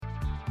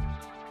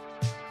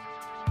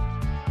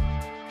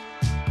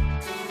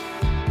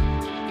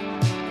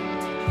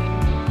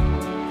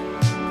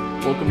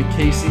Welcome to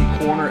KC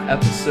Corner,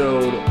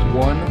 episode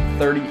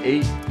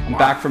 138. I'm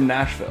back from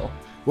Nashville.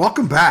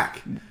 Welcome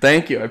back.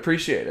 Thank you. I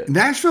appreciate it.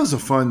 Nashville's a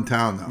fun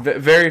town, though.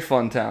 Very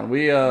fun town.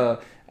 We,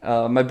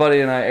 my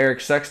buddy and I,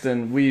 Eric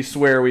Sexton, we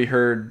swear we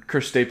heard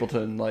Chris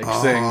Stapleton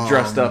sing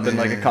dressed up in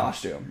a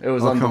costume. It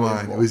was unbelievable.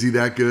 Come on. Was he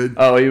that good?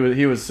 Oh,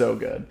 he was so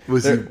good.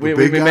 We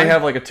may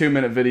have a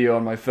 2-minute video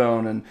on my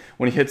phone, and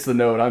when he hits the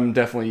note, I'm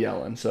definitely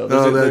yelling. So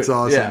that's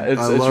awesome. Yeah,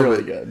 it's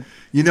really good.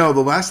 You know,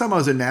 the last time I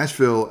was in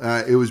Nashville,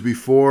 it was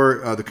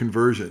before the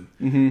conversion,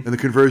 and the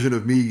conversion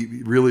of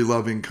me really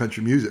loving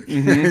country music.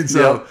 And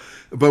so,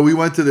 but we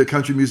went to the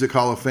Country Music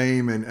Hall of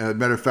Fame, and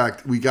matter of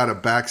fact, we got a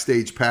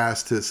backstage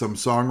pass to some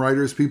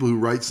songwriters, people who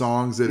write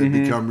songs that have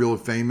become real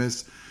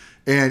famous,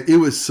 and it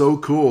was so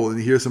cool. And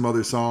you hear some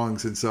other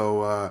songs, and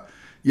so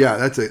yeah,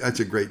 that's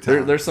a great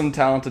town. There's some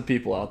talented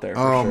people out there.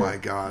 Oh my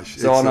gosh!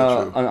 So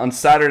on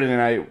Saturday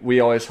night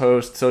we always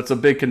host. So it's a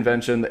big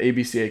convention, the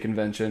ABCA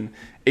convention.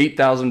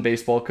 8,000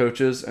 baseball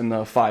coaches in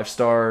the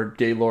 5-star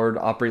Gaylord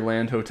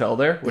Opryland Hotel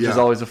there, which is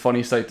always a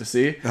funny sight to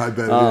see. I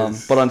bet it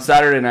is. But on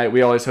Saturday night,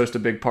 we always host a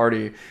big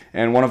party,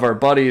 and one of our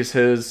buddies,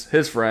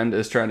 his friend,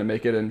 is trying to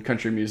make it in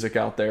country music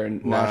out there in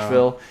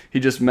Nashville.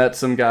 He just met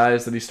some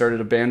guys that he started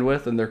a band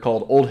with, and they're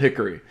called Old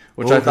Hickory,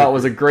 which I thought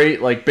was a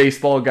great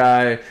baseball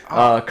guy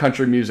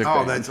country music band.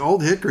 Oh, that's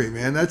Old Hickory,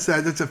 man. That's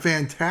a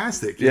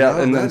fantastic.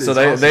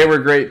 They were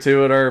great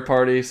too at our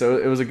party, so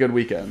it was a good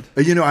weekend.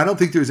 You know, I don't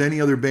think there's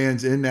any other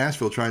bands in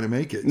Nashville trying to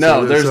make it.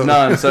 No, there's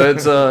none. So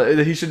it's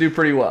he should do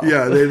pretty well.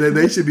 Yeah,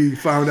 they should be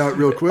found out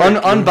real quick.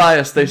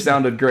 Unbiased, they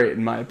sounded great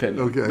in my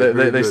opinion.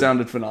 Okay, they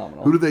sounded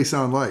phenomenal. Who do they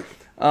sound like?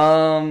 I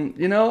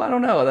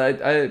don't know.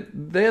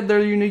 They had their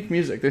unique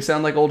music. They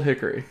sound like Old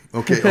Hickory.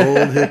 Okay,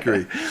 Old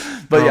Hickory.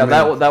 But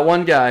that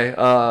one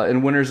guy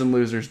in Winners and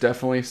Losers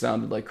definitely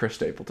sounded like Chris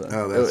Stapleton.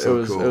 Oh, that's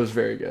cool. It was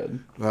very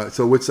good.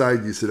 So which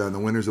side do you sit on, the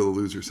winners or the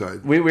loser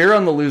side? We were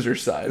on the loser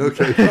side.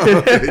 Okay.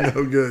 Okay,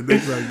 no good.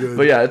 That's not good.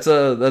 But yeah,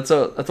 that's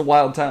a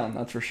wild town,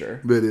 that's for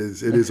sure. It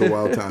is a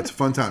wild town. It's a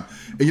fun town.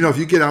 And if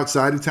you get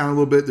outside of town a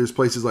little bit, there's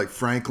places like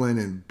Franklin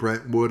and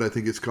Brentwood, I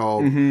think it's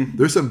called.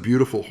 There's some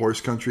beautiful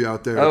horse country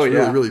out there.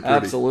 It's really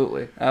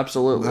pretty.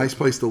 Absolutely. Nice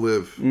place to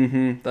live.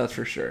 That's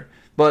for sure.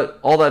 But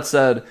all that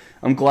said,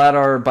 I'm glad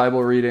our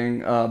Bible reading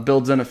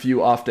builds in a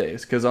few off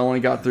days, because I only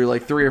got through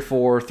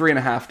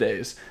 3.5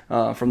 days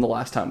from the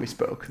last time we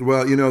spoke.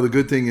 Well, the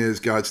good thing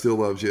is God still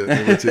loves you,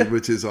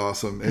 which is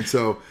awesome. And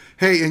so,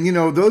 hey, and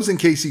those in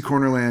KC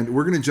Cornerland,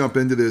 we're going to jump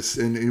into this,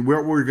 and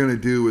what we're going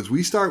to do is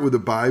we start with a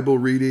Bible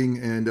reading,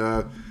 and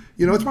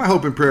it's my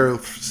hope and prayer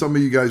some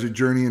of you guys are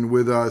journeying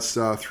with us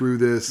through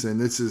this, and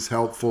this is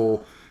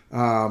helpful.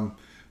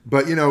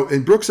 But,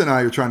 and Brooks and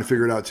I are trying to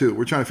figure it out too.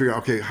 We're trying to figure out,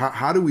 okay,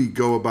 how do we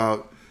go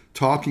about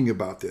talking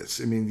about this?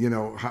 I mean,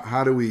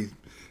 how do we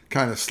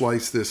kind of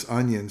slice this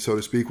onion, so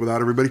to speak, without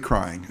everybody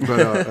crying?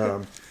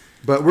 But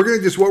but what we're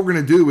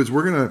going to do is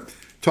we're going to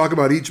talk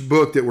about each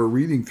book that we're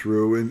reading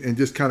through and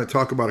just kind of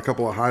talk about a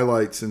couple of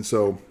highlights. And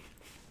so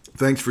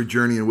thanks for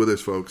journeying with us,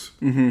 folks.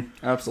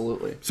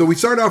 Absolutely. So we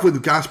start off with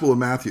the Gospel of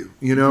Matthew,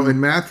 and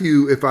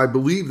Matthew, if I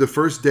believe the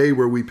first day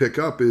where we pick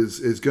up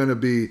is going to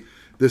be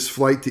this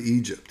flight to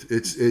Egypt.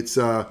 It's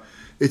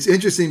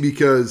interesting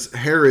because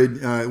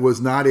Herod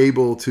was not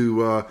able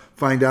to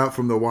find out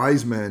from the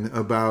wise men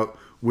about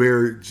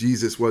where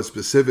Jesus was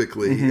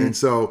specifically. And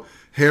so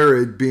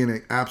Herod, being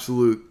an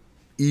absolute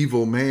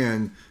evil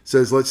man,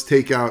 says, let's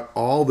take out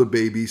all the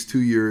babies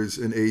 2 years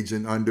in age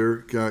and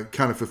under,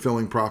 kind of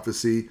fulfilling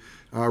prophecy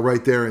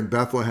right there in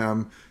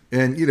Bethlehem.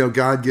 And,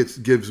 God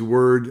gives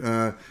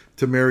word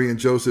to Mary and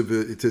Joseph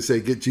to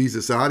say, get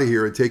Jesus out of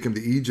here and take him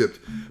to Egypt.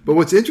 But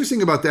what's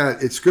interesting about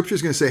that, Scripture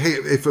is going to say, hey,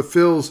 it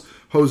fulfills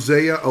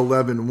Hosea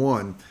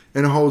 11:1.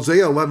 And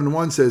Hosea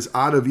 11:1 says,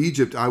 out of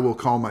Egypt I will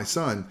call my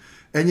son.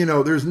 And,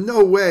 there's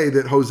no way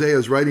that Hosea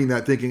is writing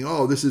that thinking,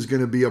 oh, this is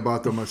going to be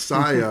about the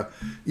Messiah.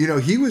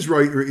 He was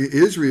writing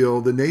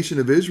Israel, the nation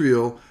of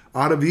Israel,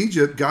 out of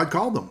Egypt. God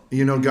called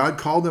them. God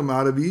called them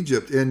out of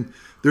Egypt. And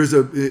there's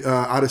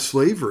out of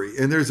slavery.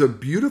 And there's a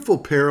beautiful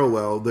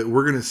parallel that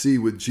we're going to see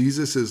with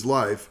Jesus's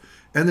life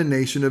and the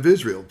nation of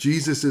Israel.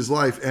 Jesus's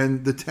life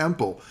and the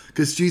temple,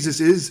 because Jesus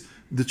is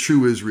the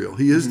true Israel.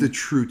 He is the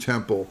true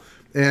temple.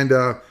 And,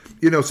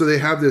 so they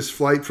have this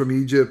flight from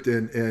Egypt,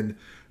 and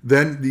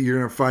then you're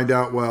going to find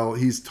out, well,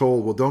 he's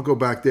told, well, don't go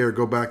back there,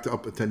 go back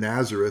up to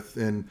Nazareth,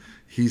 and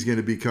he's going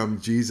to become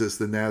Jesus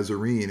the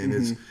Nazarene.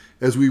 And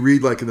as we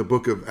read, in the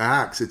book of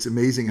Acts, it's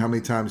amazing how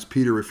many times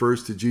Peter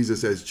refers to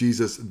Jesus as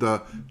Jesus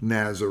the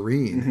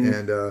Nazarene,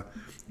 and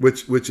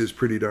which is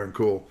pretty darn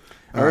cool.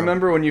 I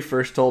remember when you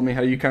first told me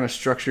how you kind of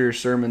structure your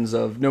sermons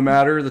of no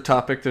matter the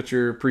topic that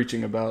you're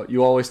preaching about,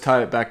 you always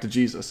tie it back to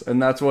Jesus.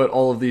 And that's what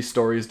all of these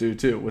stories do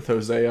too. With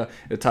Hosea,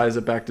 it ties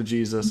it back to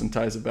Jesus and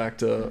ties it back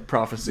to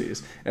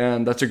prophecies.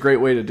 And that's a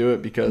great way to do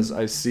it, because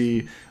I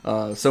see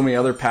so many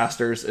other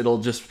pastors, it'll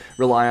just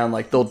rely on,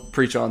 they'll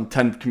preach on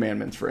 10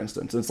 commandments, for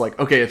instance. And it's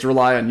okay, it's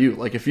rely on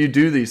you. If you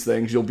do these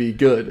things, you'll be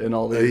good. And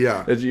all these,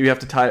 you have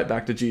to tie it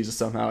back to Jesus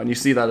somehow. And you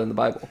see that in the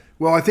Bible.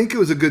 Well, I think it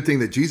was a good thing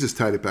that Jesus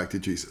tied it back to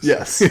Jesus.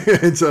 Yes.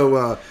 And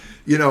so,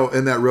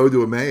 and that road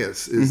to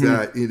Emmaus is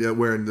that,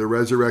 when the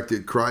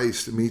resurrected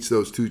Christ meets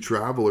those two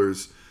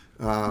travelers,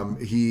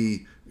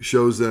 he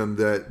shows them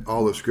that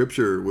all of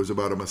Scripture was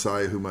about a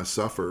Messiah who must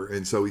suffer.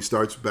 And so he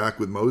starts back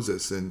with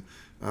Moses and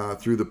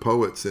through the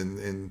poets,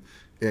 and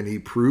he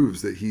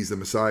proves that he's the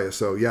Messiah.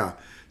 So, yeah.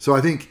 So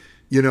I think,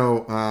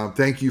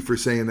 thank you for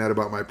saying that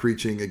about my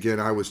preaching. Again,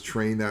 I was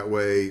trained that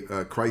way.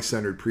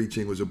 Christ-Centered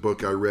Preaching was a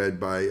book I read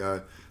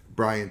by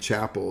Brian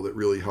Chappell that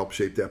really helped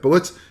shape that.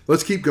 But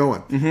let's keep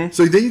going.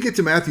 So then you get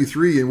to Matthew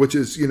 3, and which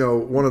is,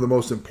 one of the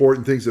most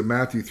important things of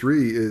Matthew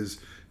 3 is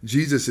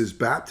Jesus'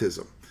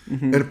 baptism.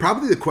 And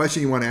probably the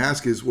question you want to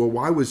ask is, well,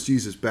 why was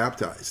Jesus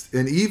baptized?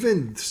 And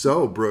even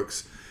so,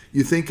 Brooks,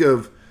 you think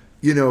of,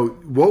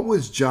 what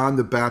was John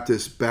the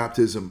Baptist's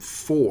baptism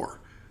for?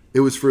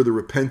 It was for the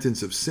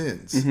repentance of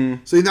sins.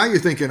 So now you're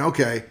thinking,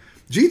 okay,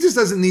 Jesus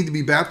doesn't need to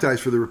be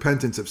baptized for the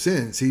repentance of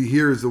sins. He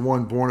here is the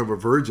one born of a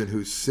virgin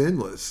who's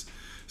sinless.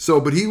 So,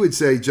 but he would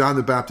say John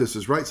the Baptist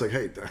is right. It's like,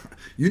 hey,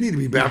 you need to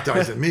be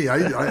baptizing me.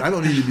 I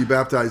don't need to be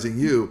baptizing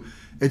you.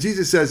 And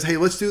Jesus says, hey,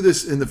 let's do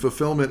this in the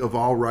fulfillment of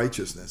all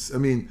righteousness. I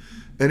mean,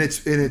 and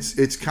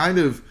it's kind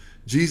of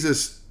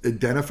Jesus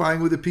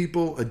identifying with the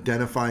people,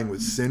 identifying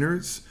with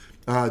sinners,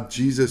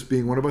 Jesus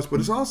being one of us. But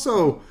it's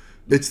also,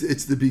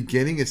 it's the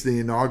beginning, it's the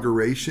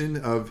inauguration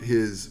of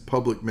his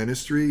public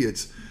ministry.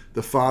 It's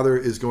the Father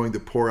is going to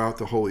pour out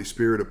the Holy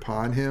Spirit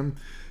upon him.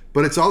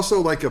 But it's also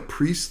like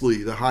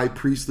the high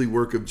priestly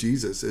work of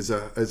Jesus.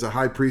 As a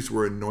high priest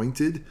were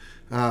anointed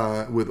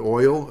with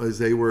oil, as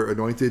they were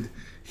anointed,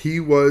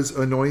 he was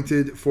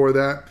anointed for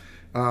that.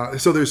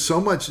 So there's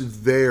so much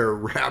there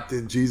wrapped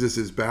in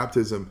Jesus's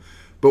baptism.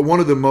 But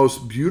one of the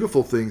most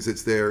beautiful things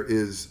that's there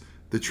is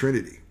the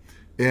Trinity.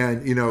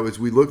 And, as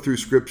we look through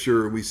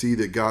Scripture, we see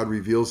that God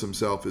reveals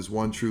himself as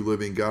one true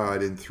living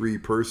God in three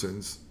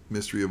persons,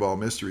 mystery of all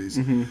mysteries.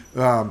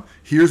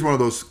 Here's one of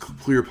those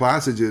clear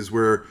passages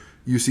where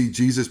you see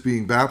Jesus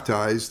being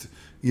baptized,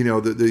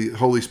 the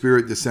Holy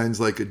Spirit descends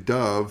like a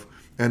dove,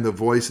 and the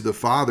voice of the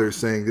Father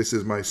saying, this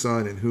is my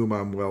Son in whom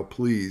I'm well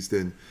pleased.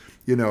 And,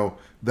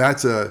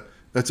 that's a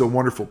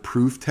wonderful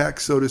proof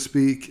text, so to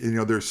speak.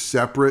 They're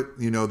separate.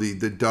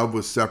 The dove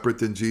was separate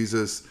than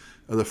Jesus.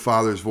 The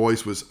Father's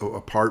voice was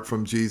apart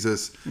from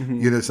Jesus.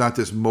 It's not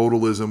this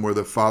modalism where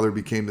the Father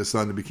became the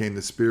Son and became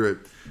the Spirit.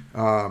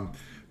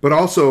 But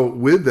also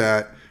with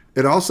that,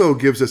 it also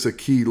gives us a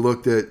key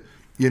look at,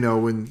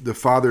 when the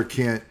Father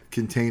can't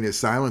contain his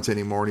silence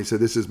anymore, and he said,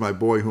 this is my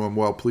boy who I'm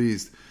well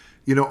pleased.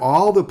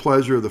 All the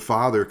pleasure of the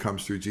Father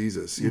comes through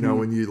Jesus.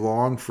 When you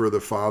long for the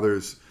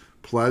Father's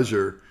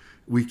pleasure,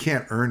 we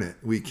can't earn it.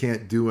 We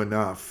can't do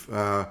enough.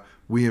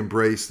 We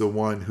embrace the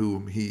one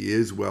whom he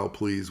is well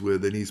pleased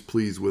with, and he's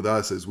pleased with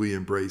us as we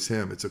embrace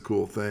him. It's a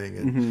cool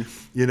thing.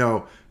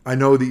 And, I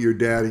know that your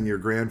dad and your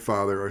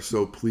grandfather are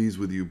so pleased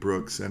with you,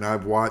 Brooks, and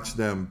I've watched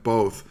them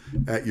both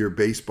at your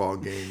baseball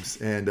games.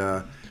 And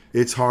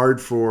it's hard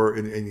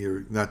and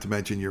you're, not to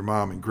mention your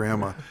mom and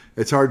grandma,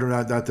 it's hard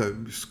not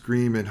to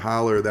scream and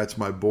holler, that's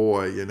my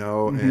boy,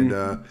 And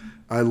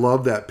I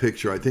love that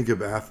picture. I think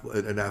of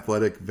an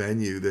athletic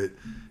venue that,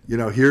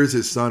 here's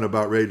his son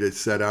about ready to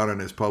set out on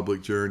his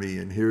public journey,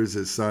 and here's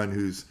his son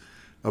who's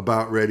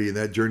about ready, and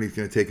that journey is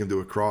going to take him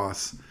to a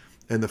cross,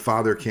 and the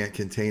Father can't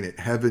contain it.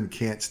 Heaven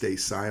can't stay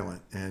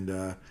silent,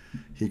 and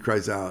he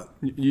cries out.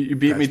 You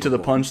beat me to the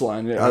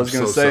punchline. I was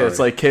going to say, sorry. It's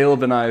like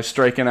Caleb and I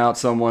striking out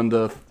someone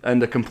to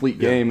end a complete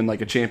game in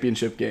like a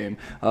championship game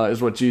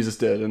is what Jesus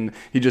did, and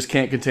he just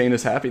can't contain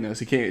his happiness.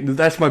 He can't.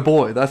 That's my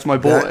boy. That's my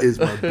boy. That is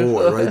my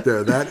boy right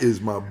there. That is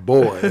my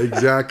boy.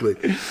 Exactly.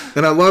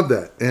 And I love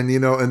that. And,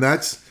 and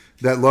that's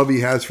that love he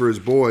has for his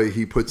boy,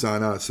 he puts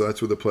on us. So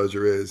that's where the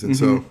pleasure is. And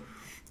so,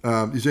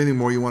 is there anything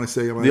more you want to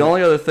say about The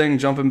only other thing,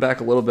 jumping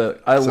back a little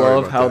bit, I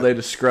love how they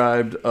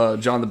described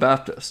John the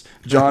Baptist.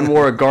 John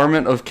wore a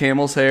garment of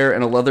camel's hair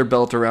and a leather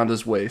belt around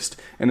his waist,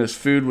 and his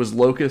food was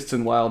locusts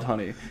and wild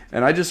honey.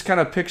 And I just kind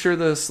of picture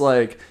this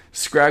like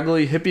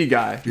scraggly hippie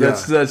guy.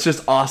 That's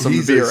just awesome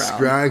to be around. He's a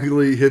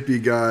scraggly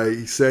hippie guy.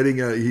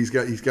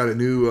 He's got a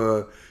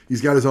new. He's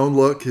got his own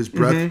look. His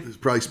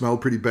breath probably smelled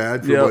pretty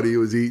bad for what he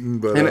was eating.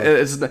 But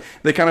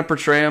they kind of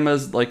portray him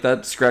as like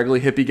that scraggly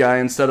hippie guy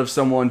instead of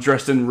someone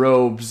dressed in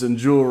robes and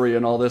jewelry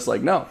and all this.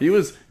 Like, no, he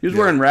was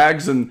wearing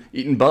rags and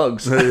eating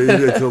bugs.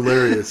 It's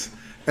hilarious.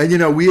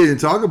 And, we didn't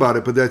talk about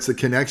it, but that's the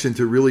connection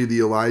to really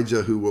the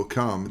Elijah who will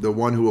come, the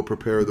one who will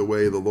prepare the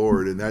way of the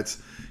Lord. And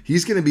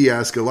he's going to be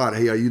asked a lot,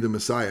 hey, are you the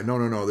Messiah? No,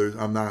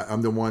 I'm not.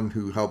 I'm the one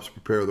who helps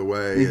prepare the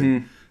way.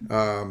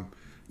 And,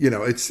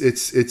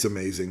 it's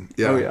amazing.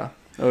 Yeah.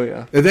 Oh,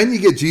 yeah. And then you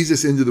get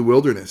Jesus into the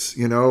wilderness,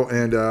 and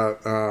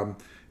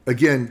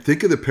again,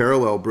 think of the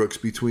parallel, Brooks,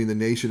 between the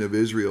nation of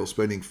Israel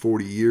spending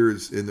 40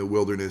 years in the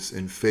wilderness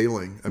and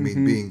failing. I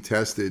mean, being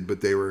tested, but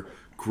they were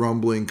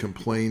grumbling,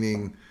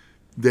 complaining.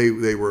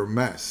 They were a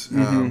mess.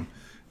 And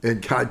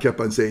God kept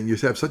on saying, you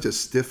have such a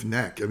stiff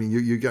neck. I mean,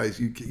 you guys,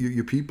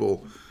 your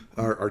people,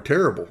 are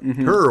terrible,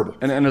 terrible.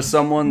 And as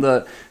someone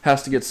that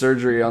has to get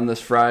surgery on this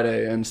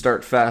Friday and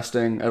start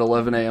fasting at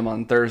 11 a.m.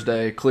 on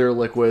Thursday, clear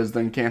liquids,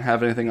 then can't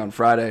have anything on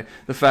Friday,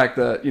 the fact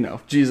that,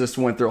 Jesus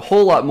went through a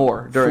whole lot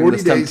more during 40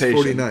 this days, temptation.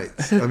 40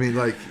 nights. I mean,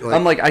 like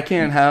I'm like, I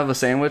can't have a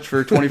sandwich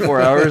for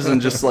 24 hours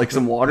and just like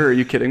some water. Are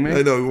you kidding me?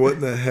 I know, what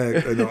in the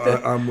heck? I know,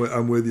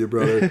 I'm with you,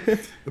 brother.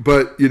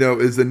 But,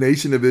 as the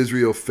nation of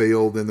Israel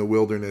failed in the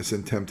wilderness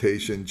and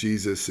temptation,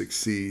 Jesus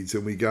succeeds,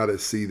 and we got to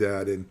see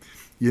that. And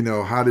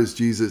how does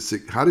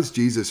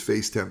Jesus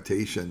face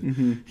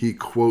temptation? He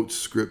quotes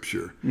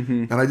scripture.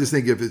 And I just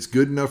think if it's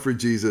good enough for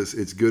Jesus,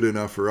 it's good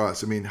enough for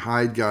us. I mean,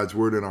 hide God's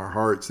word in our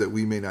hearts that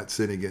we may not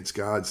sin against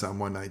God. Psalm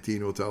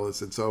 119 will tell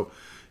us. And so,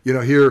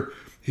 here,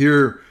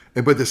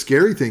 but the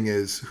scary thing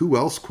is, who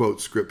else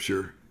quotes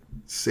scripture?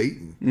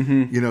 Satan.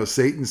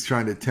 Satan's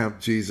trying to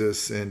tempt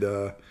Jesus, and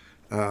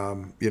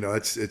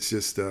it's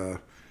just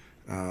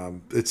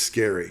it's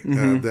scary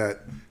that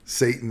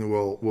Satan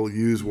will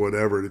use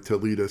whatever to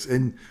lead us.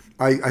 And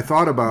I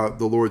thought about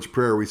the Lord's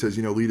Prayer where he says,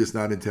 lead us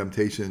not in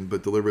temptation,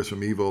 but deliver us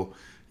from evil.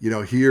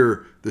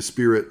 Here the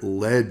Spirit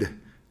led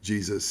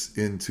Jesus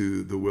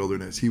into the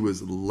wilderness. He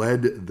was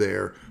led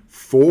there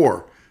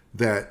for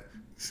that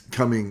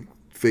coming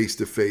face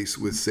to face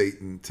with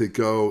Satan, to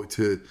go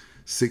to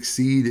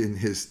succeed in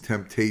his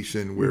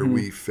temptation where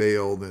we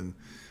failed. And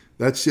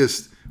that's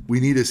just, we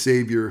need a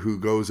Savior who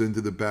goes into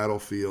the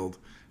battlefield.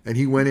 And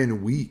he went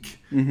in weak.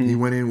 He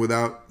went in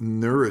without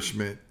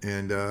nourishment,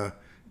 and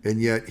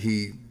yet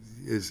he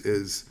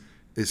is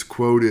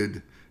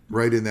quoted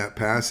right in that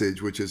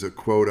passage, which is a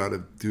quote out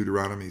of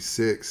Deuteronomy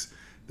 6,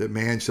 that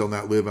man shall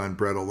not live on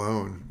bread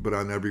alone, but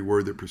on every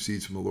word that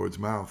proceeds from the Lord's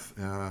mouth.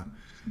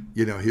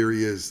 Here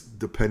he is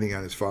depending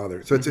on his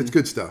Father. So it's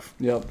good stuff.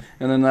 Yep.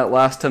 And then that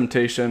last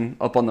temptation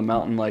up on the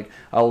mountain, like,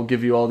 I will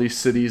give you all these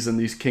cities and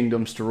these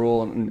kingdoms to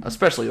rule. And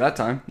especially that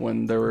time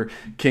when there were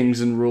kings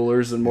and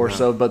rulers and more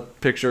so.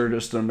 But picture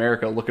just in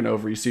America looking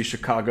over, you see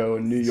Chicago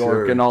and New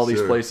York and all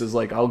these places.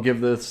 Like, I'll give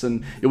this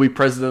and you'll be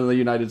president of the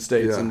United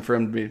States. And for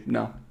him to be,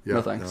 no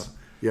thanks. No.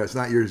 Yeah, it's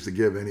not yours to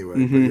give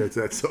anyway. But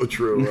that's so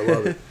true. I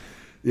love it.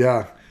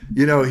 Yeah.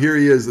 Here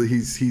he is.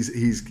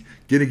 He's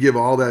going to give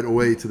all that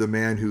away to the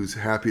man who's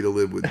happy to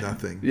live with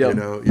nothing.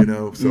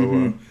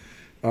 So,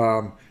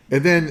 and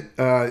then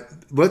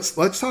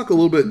let's talk a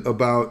little bit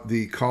about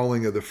the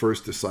calling of the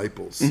first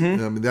disciples. I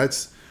mean,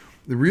 that's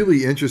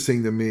really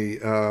interesting to me.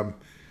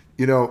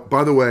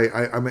 By the way,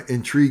 I'm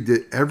intrigued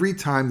that every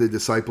time the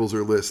disciples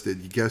are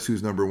listed, guess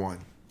who's number one?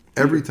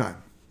 Every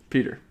time.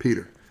 Peter.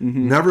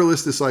 Never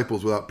list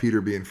disciples without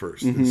Peter being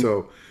first. And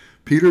so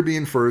Peter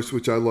being first,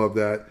 which I love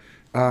that.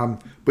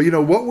 But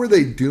what were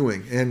they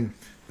doing? And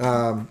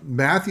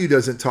Matthew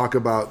doesn't talk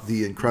about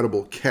the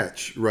incredible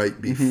catch right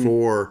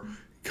before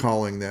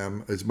calling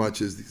them as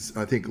much as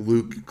I think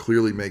Luke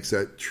clearly makes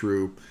that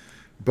true.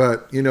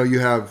 But you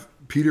have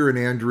Peter and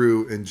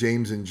Andrew and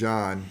James and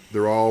John.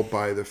 They're all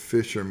by the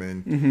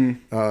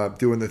fishermen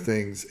doing the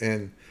things.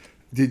 And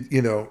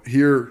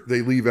here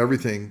they leave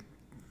everything.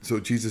 So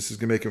Jesus is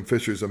going to make them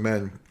fishers of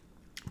men.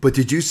 But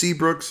did you see,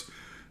 Brooks?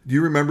 Do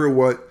you remember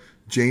what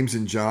James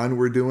and John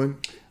were doing?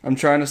 I'm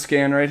trying to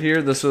scan right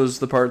here. This was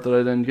the part that I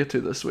didn't get to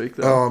this week,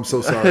 though. Oh, I'm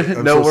so sorry.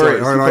 No worries.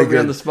 You put me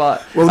on the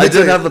spot. Well, I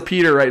did have the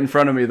Peter right in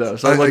front of me, though,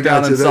 so I looked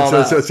down and saw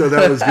that. So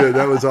that was good.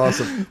 That was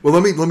awesome. Well,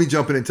 let me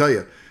jump in and tell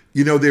you.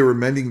 They were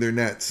mending their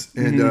nets,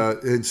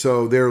 and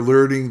so they're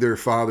learning their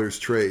father's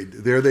trade.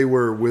 There they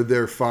were with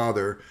their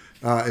father.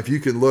 If you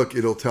can look,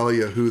 it'll tell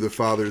you who the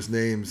father's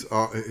names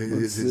are.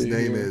 His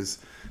name is.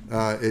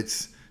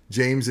 It's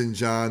James and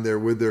John. They're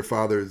with their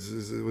father.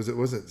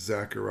 Wasn't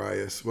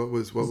Zacharias? What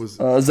was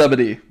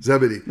Zebedee?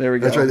 Zebedee. There we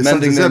go. That's right. The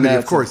sons of Zebedee,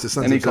 of course. The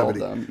sons of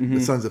Zebedee. The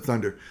sons of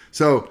thunder.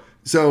 So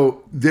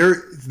there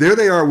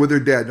they are with their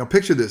dad. Now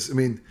picture this. I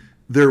mean,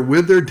 they're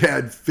with their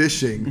dad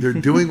fishing. They're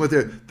doing what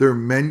they're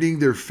mending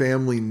their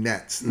family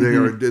nets.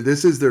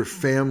 This is their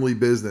family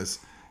business,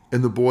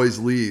 and the boys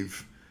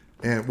leave.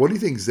 And what do you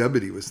think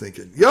Zebedee was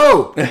thinking?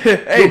 Yo,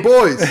 hey,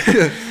 boys,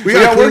 we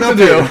got work to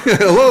do.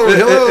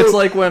 hello. It's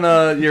like when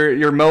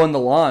you're mowing the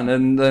lawn,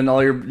 and then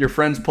all your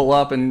friends pull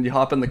up, and you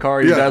hop in the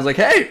car. Your dad's like,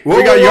 "Hey,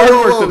 we got yard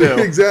work to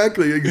do."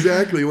 Exactly.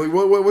 Like,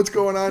 what's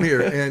going on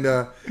here?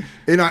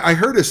 And I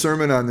heard a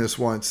sermon on this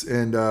once,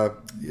 and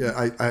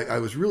I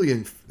was really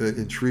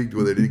intrigued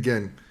with it. And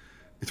again,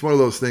 it's one of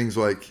those things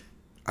like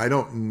I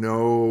don't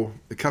know.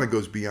 It kind of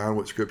goes beyond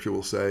what Scripture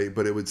will say,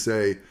 but it would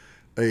say.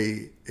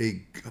 The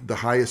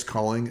highest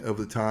calling of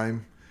the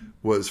time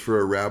was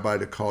for a rabbi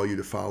to call you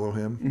to follow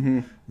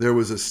him. There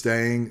was a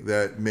saying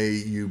that may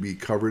you be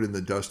covered in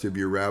the dust of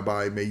your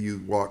rabbi, may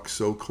you walk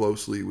so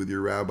closely with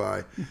your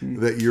rabbi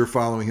that you're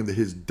following him that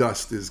his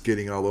dust is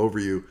getting all over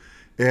you.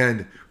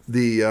 And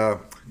the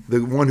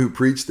one who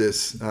preached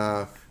this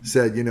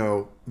said,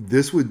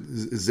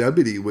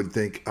 Zebedee would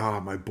think,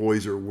 my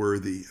boys are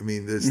worthy. I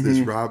mean, this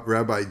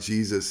Rabbi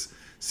Jesus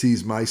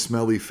sees my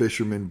smelly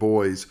fisherman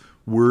boys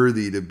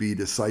worthy to be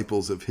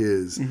disciples of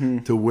his,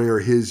 to wear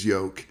his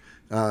yoke,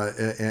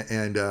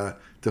 and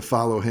to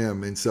follow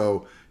him. And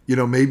so,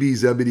 maybe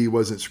Zebedee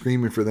wasn't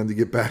screaming for them to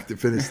get back to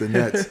finish the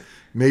nets.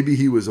 Maybe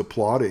he was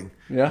applauding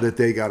that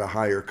they got a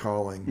higher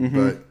calling.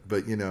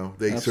 But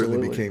they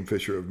certainly became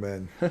fisher of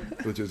men,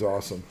 which is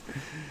awesome.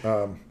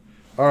 All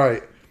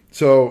right.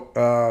 So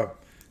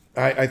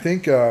I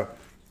think and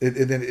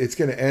then it's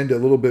going to end a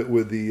little bit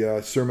with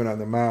the Sermon on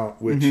the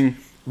Mount,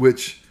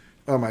 which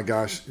oh my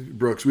gosh,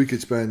 Brooks, we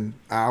could spend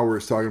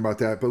hours talking about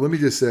that. But let me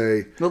just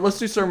say, let's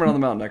do Sermon on the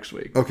Mount next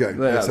week. Okay,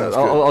 that sounds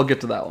good. I'll get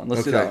to that one.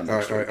 Let's do that one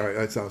next week. All right,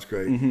 that sounds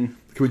great. Can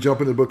we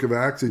jump into the Book of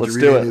Acts? Did let's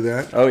you read do any of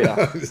that? Oh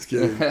yeah, just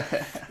kidding.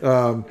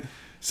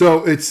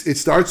 So it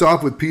starts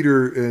off with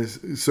Peter's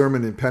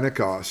sermon in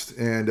Pentecost,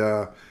 and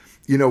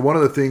one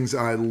of the things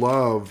I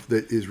love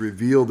that is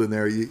revealed in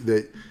there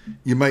that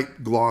you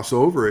might gloss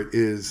over it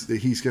is that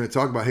he's going to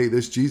talk about, hey,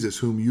 this Jesus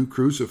whom you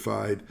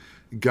crucified,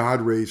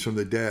 God raised from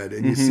the dead.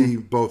 And you see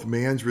both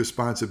man's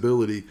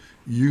responsibility,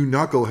 you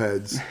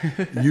knuckleheads,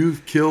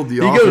 you've killed the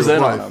author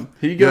of life.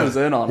 He goes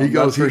in on him. He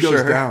goes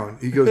down.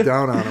 He goes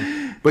down on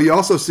him. But you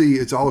also see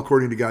it's all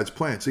according to God's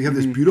plan. So you have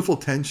this beautiful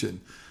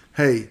tension.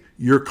 Hey,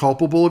 you're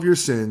culpable of your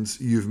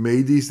sins. You've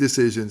made these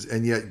decisions,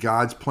 and yet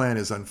God's plan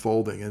is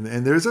unfolding.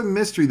 And there's a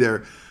mystery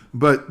there.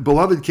 But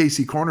beloved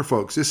KC Corner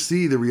folks, just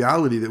see the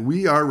reality that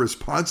we are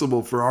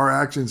responsible for our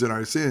actions and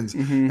our sins,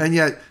 and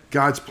yet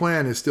God's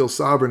plan is still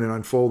sovereign and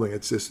unfolding.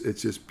 It's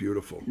just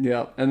beautiful.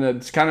 Yeah, and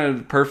it's kind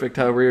of perfect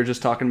how we were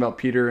just talking about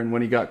Peter and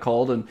when he got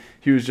called, and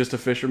he was just a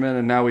fisherman,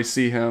 and now we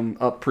see him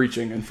up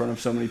preaching in front of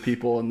so many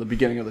people in the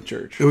beginning of the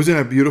church. Wasn't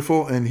that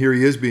beautiful? And here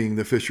he is being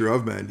the fisher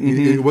of men.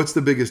 What's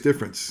the biggest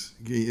difference?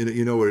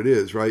 You know what it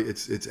is, right?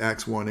 It's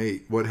Acts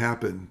 1:8. What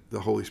happened? The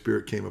Holy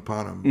Spirit came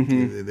upon them,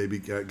 and they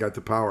got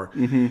the power.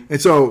 And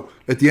so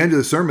at the end of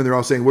the sermon, they're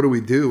all saying, what do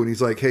we do? And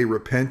he's like, hey,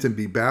 repent and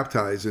be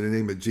baptized in the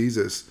name of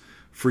Jesus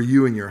for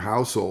you and your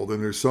household.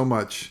 And there's so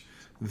much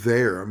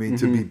there. I mean,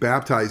 to be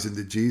baptized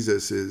into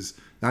Jesus is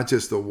not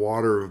just the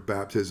water of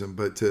baptism,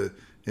 but to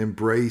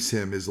embrace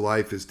him, his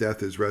life, his death,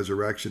 his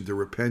resurrection, to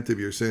repent of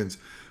your sins.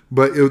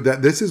 But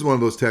this is one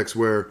of those texts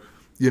where,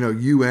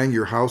 you and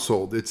your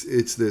household, it's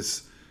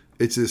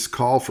this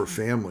call for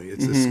family.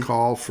 It's this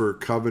call for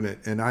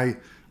covenant. And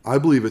I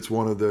believe it's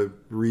one of the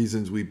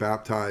reasons we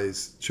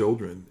baptize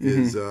children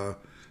is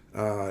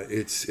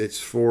it's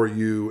for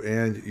you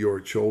and your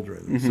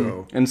children.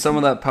 So, and some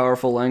of that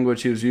powerful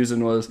language he was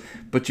using was,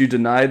 but you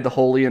denied the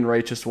holy and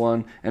righteous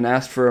one and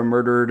asked for a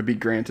murderer to be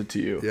granted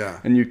to you. Yeah.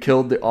 And you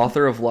killed the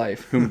author of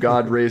life, whom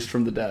God raised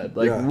from the dead.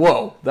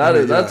 Whoa,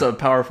 that's a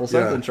powerful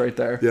sentence right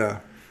there. Yeah.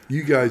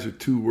 You guys are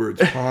two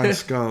words, pond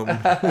scum.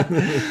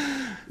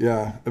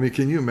 Yeah, I mean,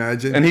 can you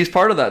imagine? And he's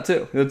part of that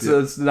too.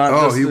 It's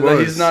not.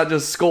 He's not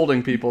just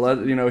scolding people. That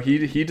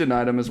he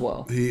denied him as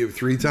well. He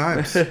 3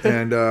 times,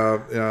 and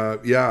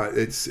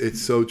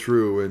it's so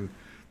true.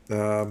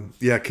 And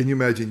can you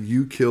imagine?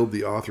 You killed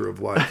the author of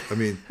life. I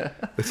mean,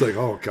 it's like,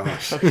 oh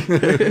gosh,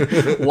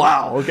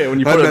 wow. Okay, when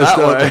you put it that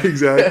way,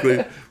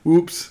 exactly.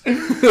 Whoops,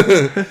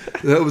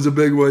 that was a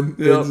big one.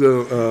 Yep. And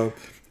so,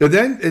 and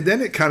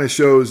then it kind of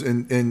shows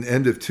in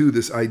end of 2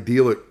 this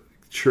idyllic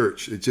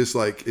church. It's just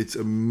like, it's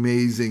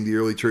amazing, the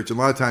early church. And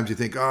a lot of times you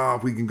think,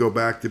 if we can go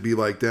back to be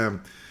like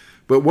them.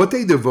 But what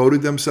they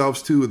devoted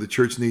themselves to, the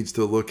church needs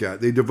to look at.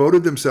 They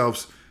devoted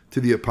themselves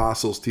to the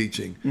apostles'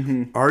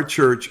 teaching. Our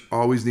church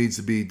always needs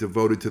to be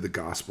devoted to the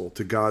gospel,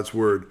 to God's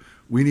word.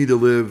 We need to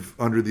live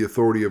under the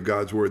authority of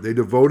God's word. They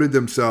devoted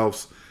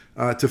themselves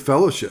to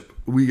fellowship.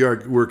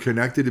 We're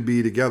connected to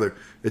be together.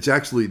 It's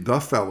actually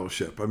the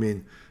fellowship. I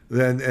mean,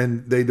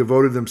 and they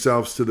devoted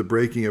themselves to the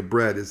breaking of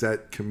bread. Is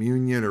that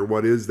communion or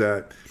what is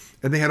that?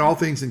 And they had all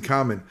things in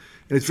common.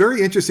 And it's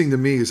very interesting to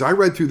me as I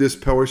read through this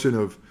portion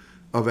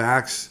of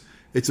Acts,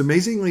 it's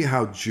amazingly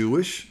how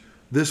Jewish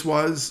this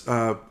was.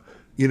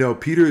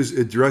 Peter is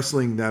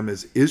addressing them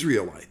as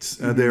Israelites.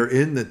 They're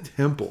in the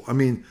temple. I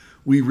mean,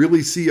 we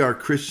really see our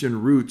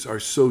Christian roots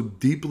are so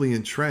deeply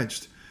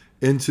entrenched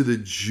into the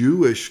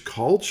Jewish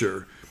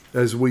culture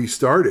as we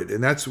started.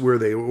 And that's where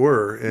they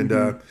were.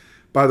 And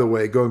by the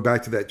way, going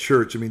back to that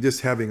church, I mean,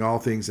 just having all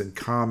things in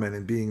common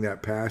and being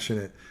that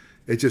passionate,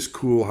 it's just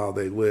cool how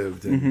they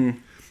lived.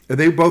 And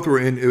they both were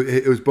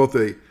it was both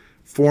a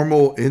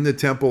formal in the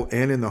temple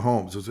and in the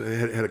homes.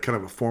 It had a kind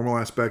of a formal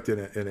aspect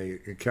and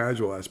a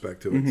casual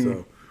aspect to it.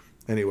 So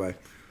anyway,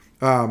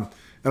 and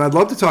I'd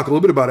love to talk a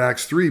little bit about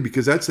Acts 3,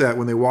 because that's that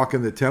when they walk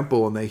in the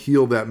temple and they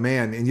heal that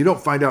man. And you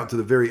don't find out to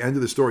the very end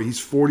of the story. He's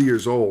 40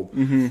 years old,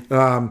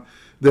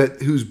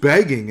 who's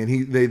begging,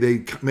 and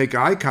they make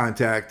eye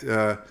contact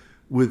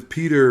with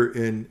Peter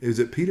and is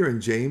it Peter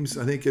and James?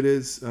 I think it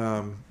is.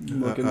 I'm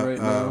looking right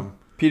now.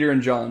 Peter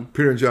and John.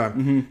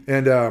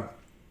 And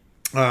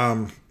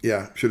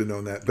should have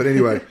known that. But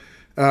anyway,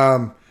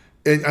 and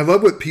I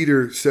love what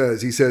Peter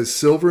says. He says,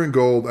 "Silver and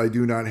gold I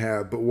do not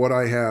have, but what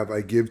I have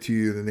I give to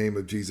you in the name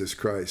of Jesus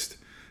Christ."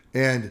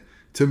 And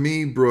to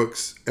me,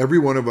 Brooks, every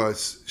one of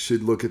us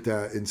should look at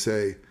that and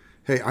say,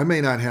 hey, I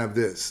may not have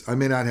this. I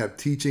may not have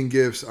teaching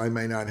gifts. I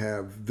may not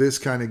have this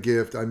kind of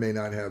gift. I may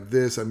not have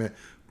this.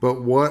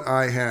 But what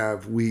I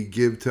have, we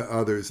give to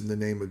others in the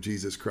name of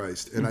Jesus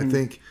Christ. And I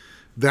think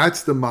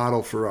That's the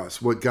model for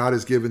us. What God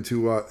has given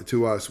to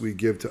us, we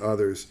give to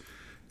others.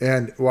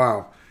 And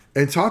wow.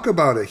 And talk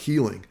about a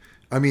healing.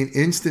 I mean,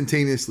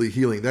 instantaneously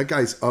healing. That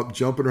guy's up,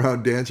 jumping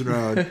around, dancing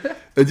around.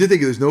 I did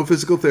think there's no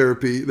physical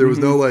therapy. There was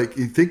no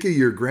you think of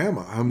your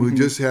grandma who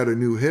just had a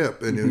new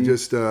hip and who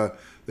just,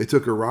 they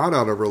took a rod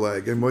out of her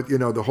leg. And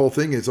the whole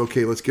thing is,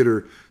 okay, let's get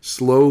her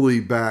slowly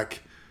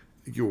back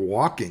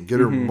walking, get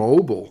her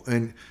mobile.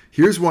 And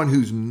here's one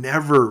who's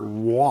never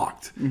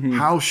walked.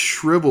 How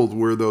shriveled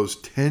were those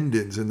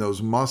tendons and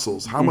those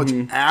muscles? How much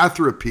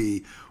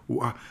atrophy?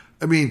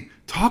 I mean,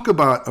 talk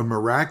about a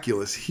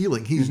miraculous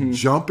healing. He's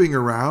jumping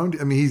around.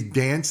 I mean, he's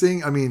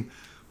dancing. I mean,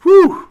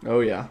 whew. Oh,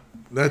 yeah.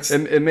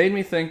 It made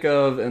me think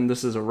of, and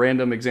this is a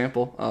random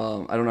example,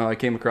 I don't know how I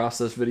came across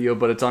this video,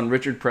 but it's on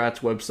Richard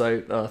Pratt's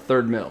website,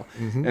 Third Mill.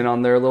 And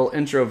on their little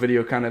intro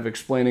video kind of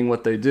explaining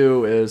what they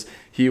do is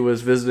he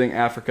was visiting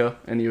Africa,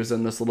 and he was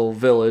in this little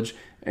village,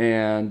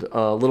 and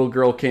a little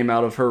girl came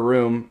out of her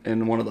room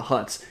in one of the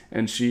huts,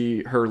 and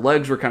her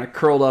legs were kind of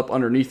curled up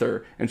underneath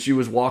her, and she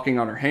was walking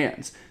on her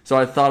hands. So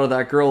I thought of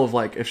that girl of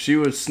if she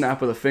would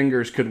snap of the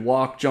fingers, could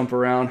walk, jump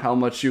around, how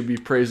much she would be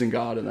praising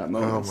God in that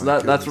moment. So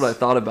that's what I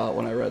thought about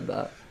when I read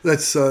that.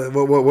 That's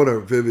what a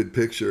vivid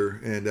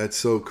picture, and that's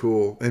so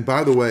cool. And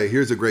by the way,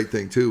 here's a great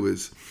thing too: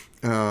 is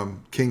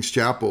King's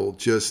Chapel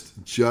just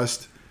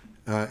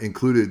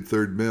included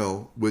Third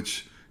Mill,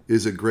 which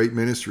is a great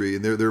ministry,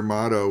 and their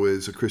motto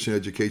is a Christian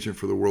education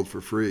for the world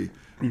for free.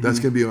 That's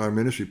going to be our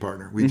ministry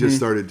partner. We just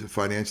started to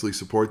financially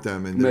support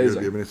them, and they're going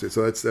to be a ministry.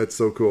 So that's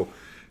so cool.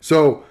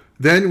 So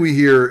then we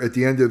hear at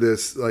the end of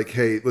this,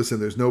 hey, listen,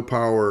 there's no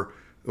power.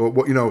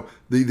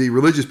 The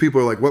religious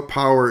people are like, what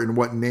power and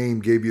what name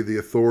gave you the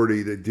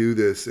authority to do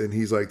this? And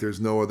he's like,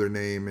 there's no other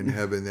name in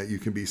heaven that you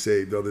can be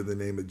saved other than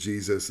the name of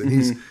Jesus.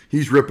 And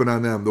he's ripping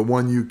on them. The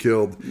one you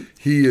killed,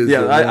 he is.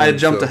 Yeah, I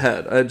jumped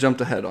ahead. I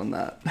jumped ahead on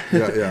that.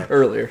 Yeah.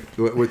 Earlier.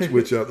 No,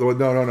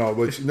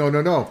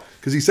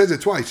 because he says it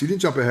twice. You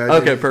didn't jump ahead.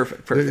 Okay,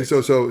 perfect.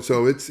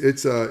 So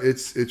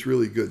it's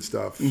really good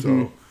stuff.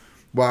 So,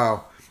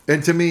 wow.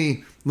 And to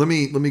me, let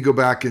me go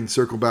back and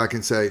circle back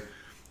and say,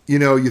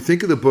 you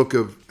think of the book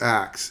of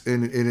Acts,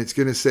 and it's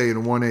going to say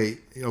in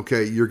 1:8,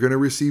 okay, you're going to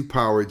receive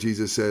power,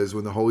 Jesus says,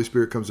 when the Holy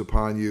Spirit comes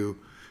upon you,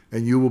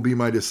 and you will be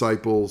my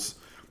disciples,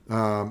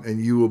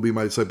 and you will be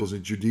my disciples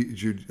in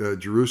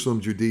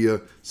Jerusalem,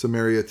 Judea,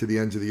 Samaria, to the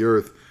ends of the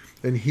earth.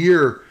 And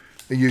here,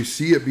 you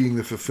see it being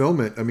the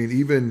fulfillment. I mean,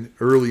 even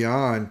early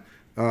on,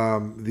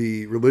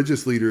 the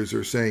religious leaders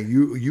are saying,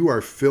 you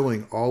are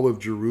filling all of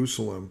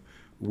Jerusalem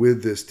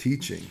with this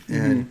teaching.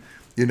 And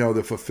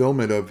the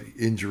fulfillment of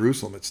in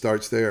Jerusalem, it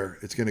starts there.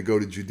 It's going to go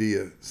to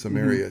Judea,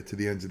 Samaria, to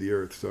the ends of the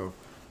earth. So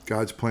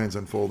God's plan's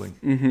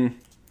unfolding.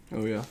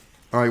 Oh, yeah.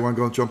 All right, you want to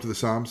go and jump to the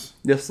Psalms?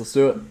 Yes, let's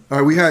do it.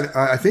 All right,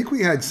 I think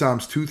we had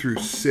Psalms 2 through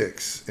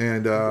 6.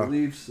 And, I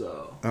believe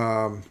so.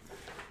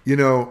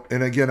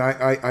 And again,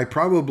 I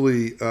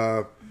probably,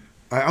 I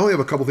only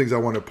have a couple things I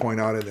want to point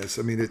out in this.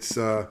 I mean, it's,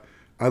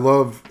 I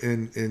love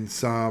in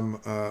Psalm,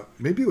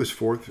 maybe it was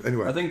 4th.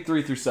 Anyway, I think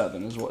 3 through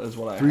 7 is what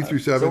I 3 through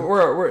 7. So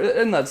we're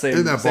in that same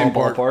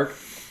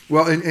ballpark.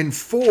 Well, in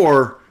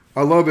 4,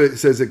 I love it. It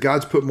says that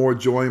God's put more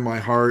joy in my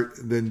heart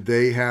than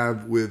they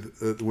have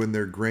with when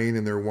their grain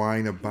and their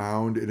wine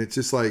abound. And it's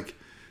just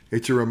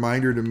it's a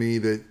reminder to me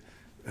that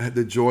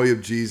the joy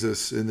of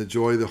Jesus and the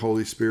joy of the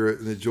Holy Spirit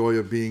and the joy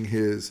of being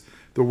His,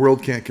 the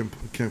world can't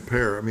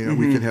compare. I mean,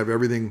 we can have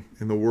everything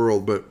in the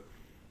world, but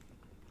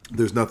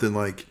there's nothing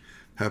like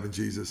having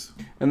Jesus.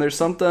 And there's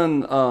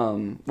something,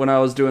 when I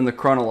was doing the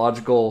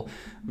chronological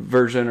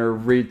version or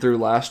read through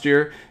last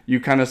year, you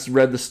kind of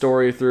read the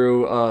story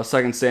through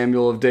 2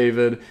 Samuel of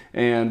David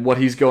and what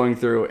he's going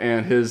through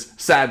and his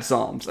sad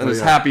psalms and his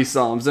happy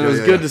psalms. And it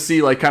was good to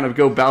see kind of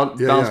go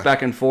bounce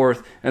back and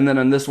forth. And then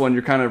in this one,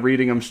 you're kind of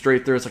reading them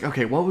straight through. It's like,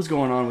 okay, what was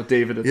going on with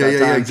David at that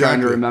time? Exactly.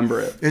 Trying to remember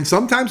it. And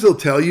sometimes they'll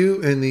tell you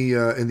in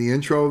the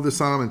intro of the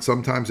psalm, and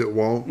sometimes it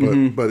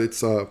won't. But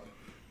it's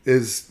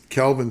as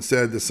Calvin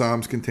said, the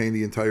Psalms contain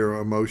the entire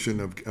emotion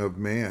of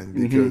man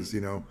because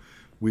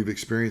we've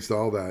experienced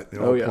all that. It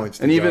all points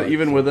to and God,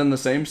 even within the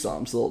same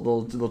Psalms,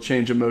 they'll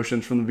change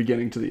emotions from the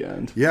beginning to the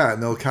end. Yeah,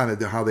 and they'll kind of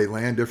how they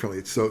land differently.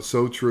 It's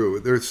so true.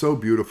 They're so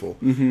beautiful.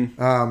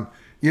 And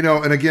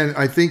again,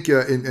 I think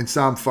in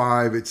Psalm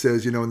 5 it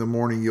says, in the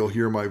morning you'll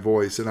hear my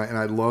voice, and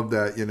I love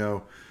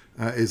that.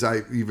 As I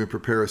even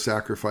prepare a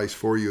sacrifice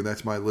for you, and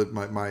that's my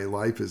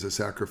life is a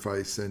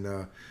sacrifice,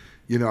 and.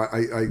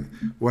 I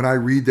when I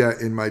read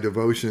that in my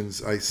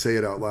devotions, I say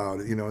it out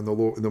loud. In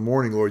the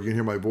morning, Lord, you can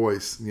hear my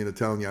voice,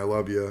 telling you I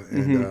love you.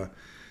 And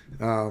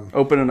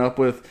opening up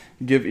with,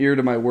 give ear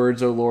to my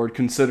words, O Lord,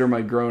 consider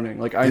my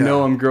groaning. I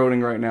know I'm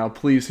groaning right now.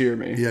 Please hear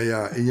me.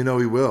 Yeah. And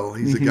He will.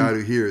 He's a God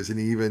who hears. And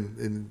He even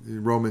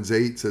in Romans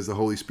 8 says the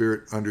Holy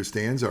Spirit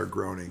understands our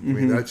groaning. I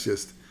mean, that's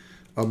just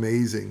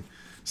amazing.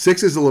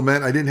 6 is a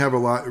lament. I didn't have a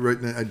lot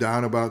written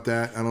down about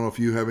that. I don't know if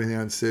you have anything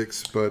on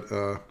 6, but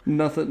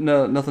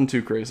nothing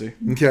too crazy.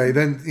 Okay,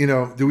 then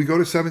do we go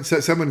to 7?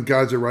 7,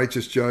 God's a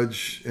righteous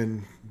judge,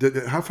 and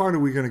how far are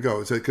we going to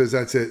go? Because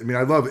that's it. I mean,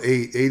 I love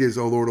 8. 8 is,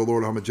 oh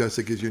Lord, how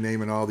majestic is your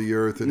name in all the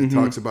earth. And it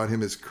talks about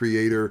him as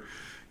creator.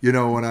 You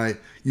know,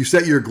 you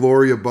set your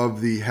glory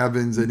above the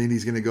heavens, and then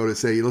he's going to go to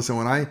say, listen,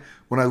 when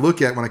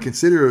I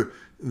consider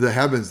the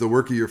heavens, the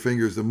work of your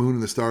fingers, the moon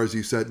and the stars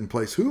you set in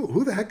place,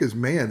 who the heck is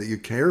man that you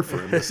care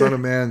for him? The son of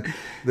man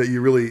that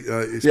you really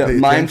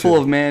mindful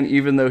of man,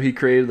 even though he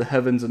created the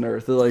heavens and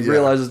earth. It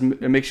realizes,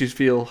 it makes you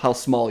feel how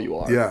small you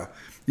are. Yeah.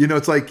 You know,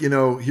 it's like,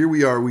 here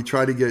we are. We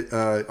try to get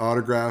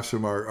autographs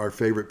from our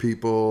favorite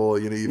people.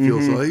 You know, you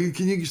feel so, hey,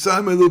 can you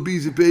sign my little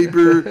piece of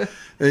paper?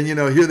 And,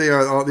 here they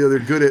are. They're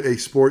good at a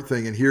sport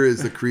thing. And here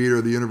is the creator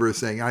of the universe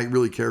saying, I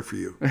really care for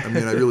you. I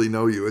mean, I really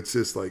know you. It's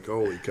just like,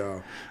 holy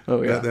cow.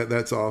 Oh, yeah.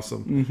 That's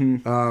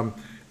awesome.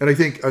 And I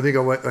think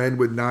I'll end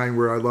with 9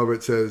 where I love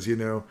it. Says,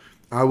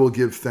 I will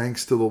give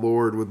thanks to the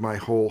Lord with my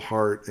whole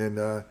heart.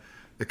 And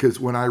because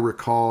when I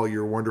recall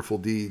your wonderful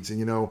deeds,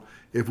 and,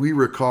 if we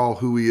recall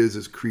who he is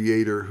as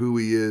creator, who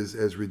he is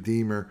as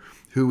redeemer,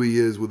 who he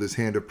is with his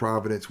hand of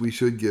providence, we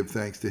should give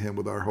thanks to him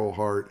with our whole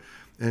heart.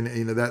 And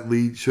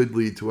that should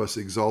lead to us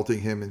exalting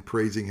him and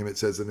praising him, it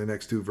says in the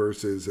next 2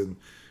 verses, and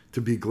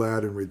to be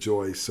glad and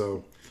rejoice.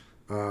 So,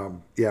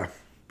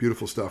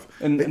 beautiful stuff.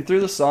 And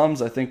through the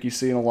Psalms, I think you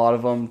see in a lot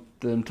of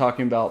them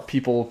talking about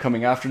people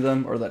coming after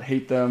them or that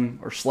hate them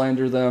or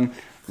slander them.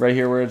 Right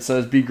here where it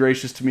says, be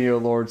gracious to me, O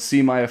Lord,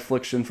 see my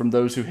affliction from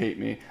those who hate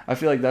me. I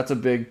feel like that's a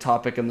big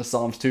topic in the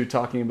Psalms too,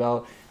 talking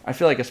about, I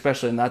feel like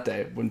especially in that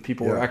day when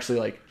people were actually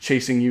like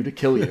chasing you to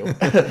kill you.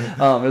 It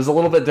was a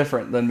little bit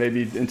different than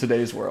maybe in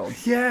today's world.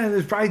 Yeah,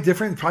 there's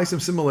probably some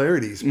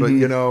similarities, but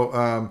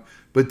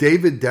but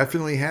David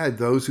definitely had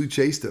those who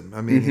chased him.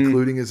 I mean,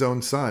 including his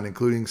own son,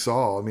 including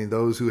Saul. I mean,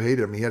 those who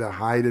hated him. He had to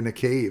hide in a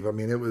cave. I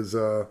mean, it was,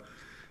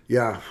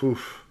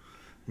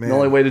 Man. The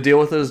only way to deal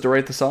with it is to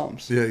write the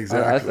Psalms. Yeah,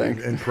 exactly. I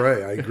think. And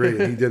pray. I agree.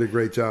 And he did a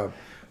great job.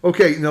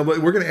 Okay, but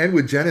we're going to end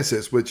with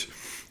Genesis, which,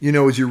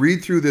 as you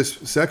read through this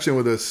section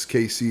with us,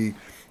 KC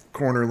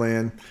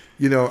Cornerland,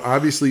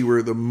 obviously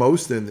we're the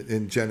most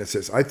in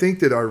Genesis. I think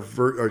that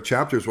our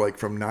chapters were like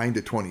from 9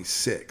 to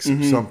 26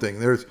 or something.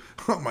 There's,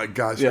 oh my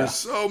gosh, there's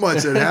so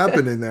much that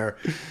happened in there.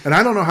 And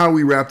I don't know how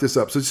we wrap this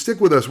up. So stick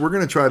with us. We're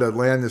going to try to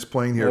land this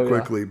plane here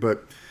quickly.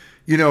 But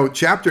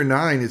chapter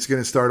 9, it's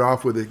going to start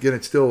off with, again,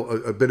 it's still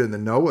a bit in the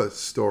Noah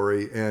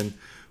story.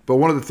 But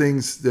one of the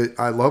things that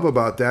I love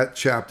about that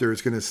chapter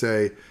is going to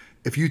say,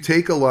 if you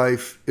take a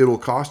life, it'll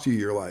cost you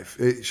your life.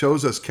 It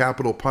shows us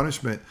capital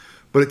punishment,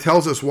 but it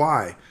tells us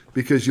why,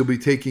 because you'll be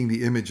taking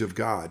the image of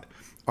God.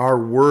 Our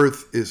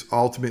worth is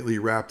ultimately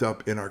wrapped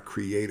up in our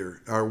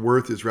Creator. Our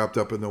worth is wrapped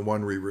up in the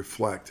one we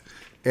reflect.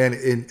 And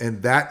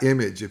in that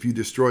image, if you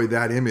destroy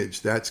that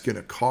image, that's going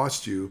to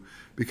cost you,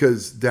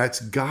 because that's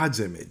God's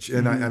image,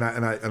 and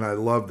I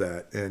love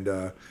that.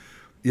 And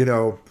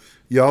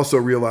you also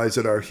realize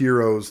that our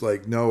heroes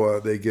like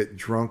Noah, they get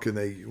drunk and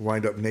they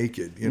wind up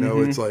naked.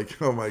 It's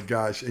like, oh my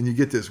gosh, and you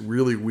get this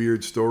really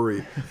weird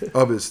story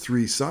of his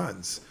 3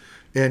 sons,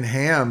 and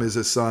Ham is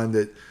a son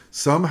that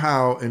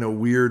somehow, in a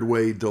weird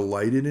way,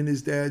 delighted in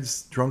his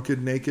dad's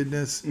drunken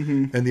nakedness,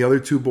 and the other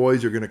 2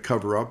 boys are going to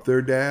cover up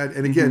their dad.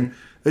 And again,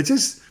 it's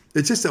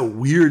just a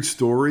weird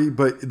story,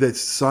 but the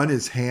son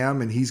is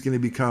Ham, and he's going to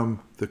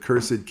become the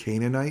cursed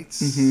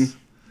Canaanites.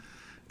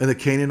 And the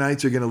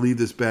Canaanites are going to leave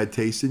this bad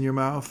taste in your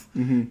mouth.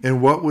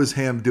 And what was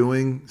Ham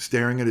doing,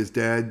 staring at his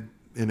dad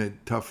in a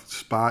tough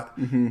spot?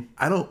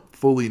 I don't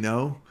fully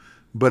know,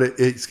 but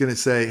it's going to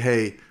say,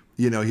 hey,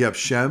 you have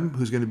Shem,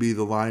 who's going to be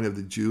the line of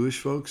the Jewish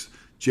folks,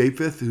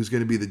 Japheth, who's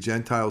going to be the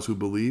Gentiles who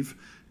believe,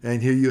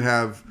 and here you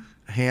have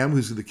Ham,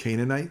 who's the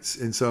Canaanites.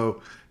 And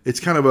so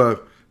it's kind of a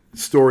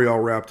story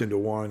all wrapped into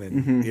one.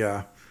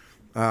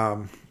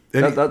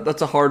 And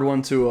that's a hard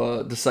one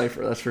to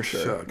decipher, that's for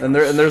sure. And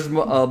there's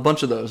a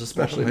bunch of those,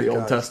 especially in the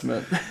Old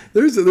Testament.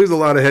 There's a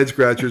lot of head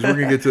scratchers. We're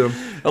gonna get to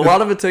them. A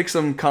lot of it takes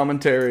some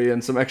commentary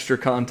and some extra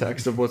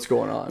context of what's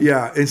going on.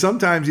 Yeah, and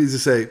sometimes you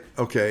just say,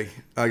 okay,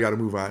 I got to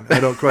move on. I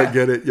don't quite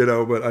get it,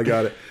 but I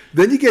got it.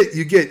 Then you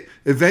get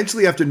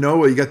eventually after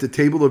Noah, you got the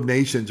Table of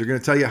Nations. They're going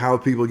to tell you how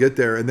people get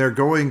there, and they're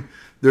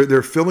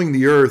filling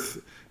the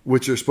earth,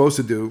 which they're supposed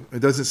to do. It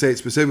doesn't say it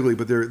specifically,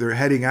 but they're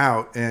heading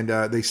out, and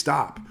they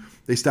stop.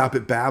 They stop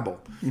at Babel.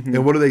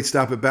 And what do they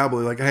stop at Babel?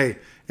 They're like, hey,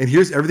 and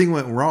here's everything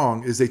went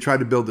wrong is they tried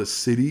to build a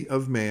city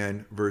of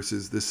man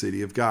versus the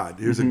city of God.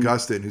 Here's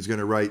Augustine who's going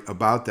to write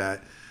about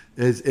that.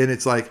 And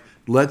it's like,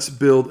 let's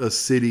build a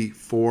city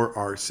for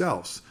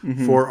ourselves,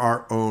 for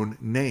our own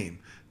name.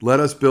 Let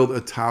us build a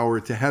tower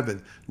to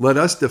heaven. Let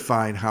us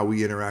define how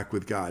we interact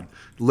with God.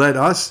 Let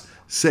us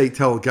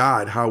tell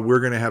God how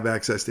we're going to have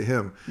access to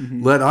him.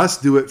 Let us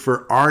do it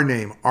for our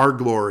name, our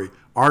glory,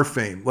 our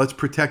fame. Let's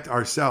protect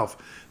ourselves.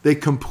 They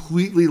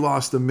completely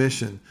lost the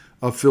mission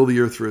of fill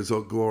the earth for his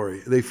own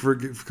glory. They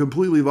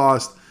completely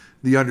lost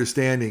the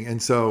understanding.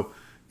 And so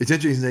it's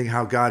interesting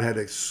how God had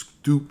to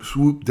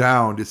swoop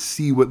down to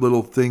see what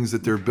little things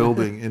that they're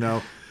building,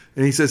 And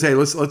he says, hey,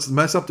 let's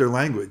mess up their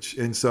language.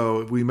 And so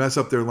if we mess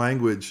up their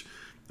language,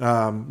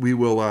 we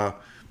will,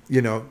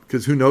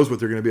 because who knows what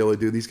they're going to be able to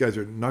do. These guys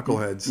are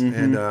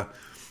knuckleheads.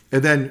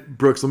 And then,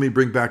 Brooks, let me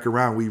bring back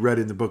around. We read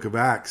in the book of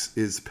Acts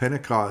is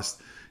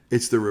Pentecost.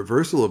 It's the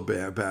reversal of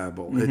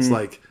Babel. It's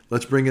like,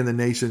 let's bring in the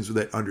nations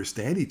that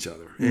understand each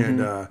other and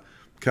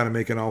kind of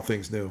making all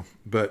things new.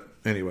 But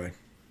anyway,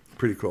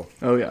 pretty cool.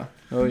 Oh, yeah.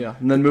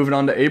 And then moving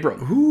on to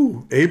Abram.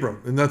 Ooh,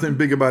 Abram. And nothing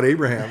big about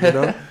Abraham, you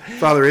know?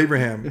 Father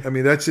Abraham. I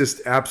mean, that's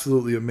just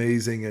absolutely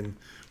amazing. And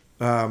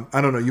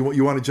I don't know.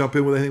 You want to jump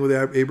in with anything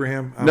with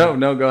Abraham?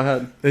 No, go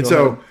ahead.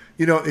 And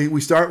you know, we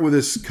start with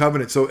this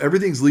covenant. So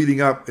everything's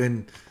leading up,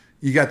 and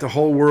you got the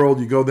whole world.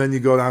 Then you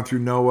go down through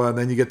Noah, and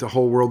then you get the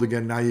whole world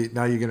again. Now you're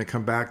going to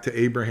come back to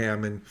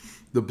Abraham, and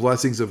the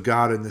blessings of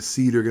God and the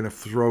seed are going to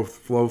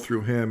flow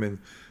through him, and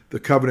the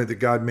covenant that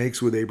God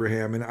makes with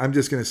Abraham. And I'm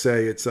just going to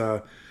say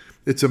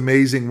it's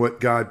amazing what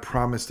God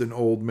promised an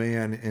old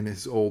man and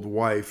his old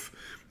wife,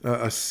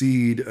 a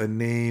seed, a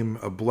name,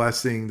 a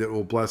blessing that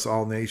will bless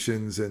all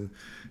nations. And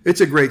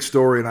it's a great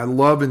story. And I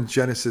love in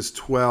Genesis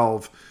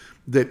 12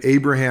 that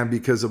Abraham,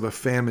 because of a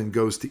famine,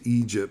 goes to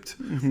Egypt.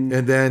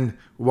 And then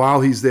while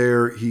he's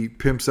there, he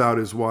pimps out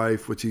his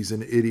wife, which he's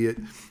an idiot,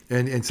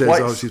 and says,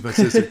 Twice. "Oh, she's my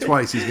sister."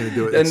 Twice he's going to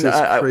do it. It's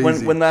just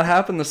crazy. When that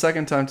happened the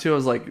second time too, I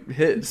was like,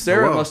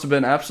 Sarah must have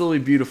been absolutely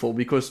beautiful,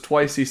 because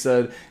twice he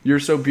said, "You're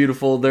so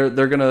beautiful. They're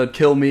going to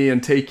kill me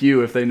and take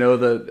you if they know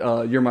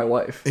that you're my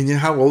wife." And you know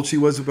how old she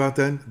was about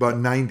then? About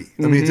 90.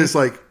 I mean, just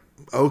like,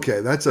 okay,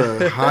 that's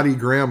a hottie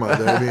grandma.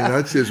 I mean,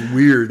 that's just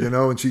weird, you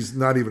know. And she's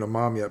not even a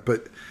mom yet,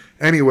 but.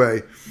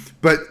 Anyway,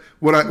 but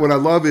what I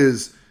love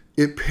is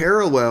it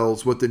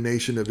parallels what the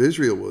nation of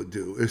Israel would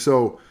do.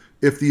 So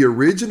if the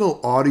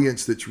original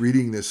audience that's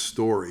reading this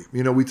story,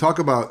 you know, we talk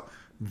about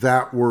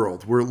that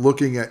world, we're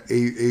looking at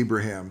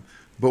Abraham,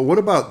 but what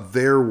about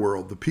their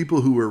world? The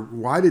people who were,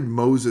 why did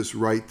Moses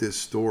write this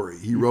story?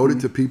 He wrote it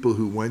to people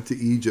who went to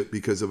Egypt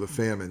because of a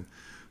famine,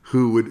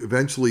 who would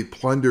eventually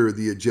plunder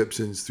the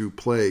Egyptians through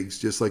plagues,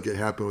 just like it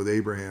happened with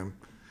Abraham,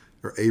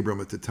 or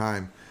Abram at the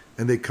time.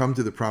 And they come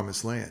to the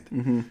promised land,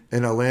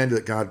 and a land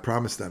that God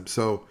promised them.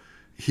 So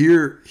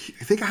here,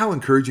 think how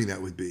encouraging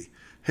that would be.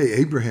 Hey,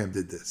 Abraham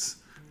did this,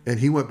 and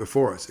he went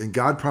before us, and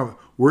God promised.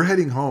 We're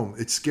heading home.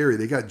 It's scary.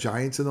 They got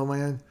giants in the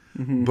land,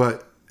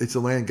 but it's a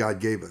land God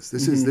gave us.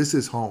 This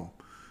is home,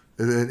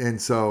 and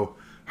so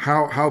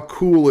how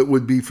cool it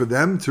would be for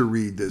them to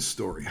read this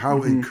story.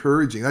 How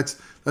encouraging.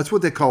 That's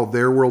what they call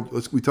their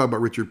world. We talk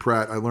about Richard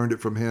Pratt. I learned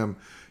it from him.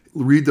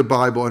 Read the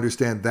Bible,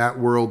 understand that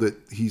world that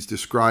he's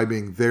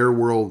describing, their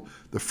world,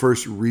 the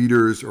first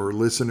readers or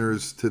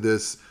listeners to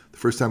this, the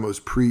first time it was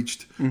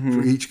preached,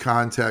 for each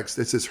context.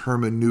 It's this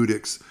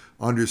hermeneutics,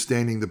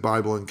 understanding the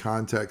Bible in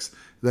context.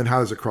 Then how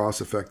does the cross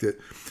affect it?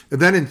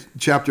 And then in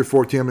chapter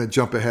 14, I'm going to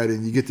jump ahead,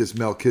 and you get this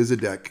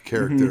Melchizedek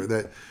character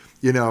that,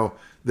 you know,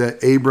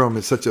 that Abram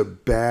is such a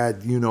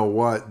bad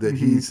you-know-what that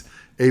he's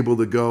able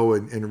to go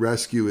and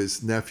rescue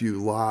his nephew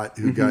Lot,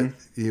 who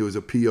he was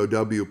a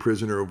POW,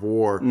 prisoner of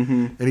war.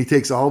 And he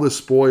takes all the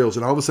spoils,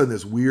 and all of a sudden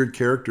this weird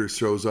character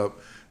shows up,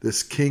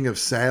 this king of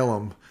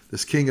Salem,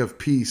 this king of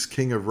peace,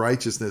 king of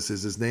righteousness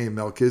is his name,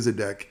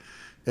 Melchizedek.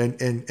 And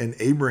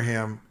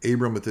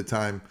Abram at the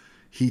time,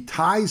 he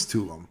ties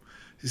to him.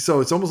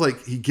 So it's almost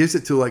like he gives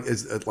it to like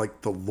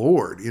the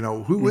Lord. You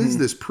know, who is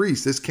this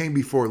priest? This came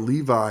before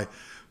Levi.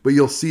 But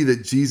you'll see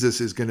that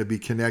Jesus is going to be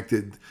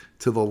connected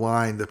to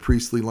the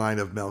priestly line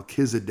of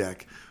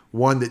Melchizedek,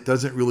 one that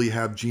doesn't really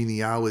have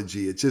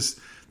genealogy. It's just,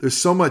 there's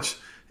so much,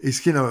 it's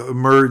going to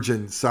emerge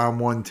in Psalm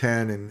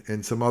 110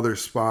 and some other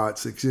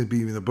spots. It's going to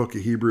be in the book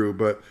of Hebrew.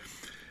 But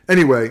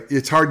anyway,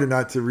 it's hard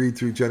not to read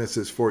through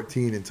Genesis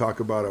 14 and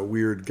talk about a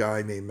weird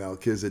guy named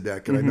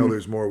Melchizedek. And I know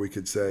there's more we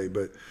could say.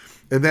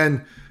 And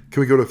then, can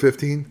we go to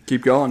 15?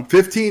 Keep going.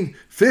 15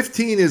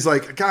 is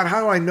like, God,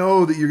 how do I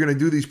know that you're going to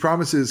do these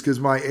promises? Because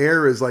my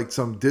heir is like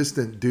some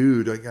distant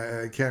dude.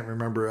 I can't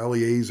remember,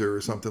 Eliezer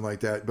or something like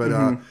that.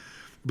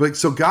 But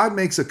so God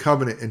makes a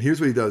covenant, and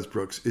here's what he does,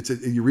 Brooks.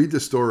 You read the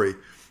story,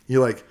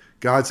 you're like,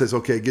 God says,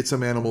 okay, get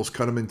some animals,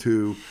 cut them in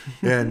two,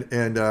 and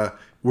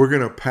we're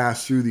going to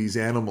pass through these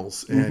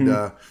animals. And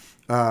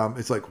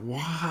it's like,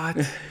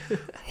 what?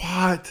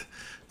 What?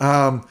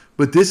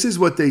 But this is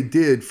what they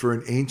did for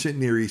an ancient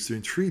Near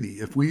Eastern treaty.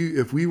 If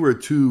we were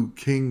two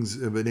kings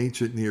of an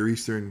ancient Near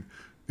Eastern,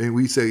 and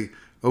we say,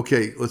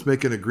 okay, let's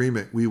make an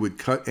agreement, we would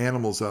cut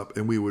animals up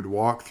and we would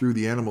walk through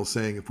the animals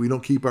saying, if we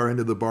don't keep our end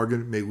of the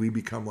bargain, may we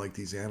become like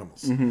these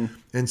animals.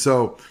 And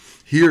so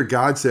here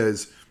God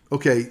says,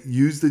 okay,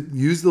 use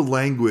the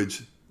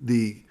language,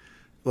 the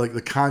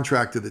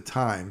contract of the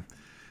time.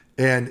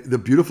 And the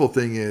beautiful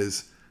thing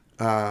is,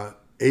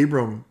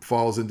 Abram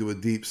falls into a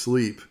deep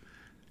sleep,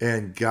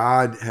 and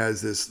God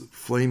has this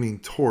flaming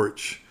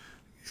torch.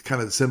 It's kind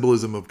of the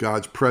symbolism of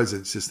God's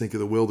presence. Just think of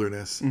the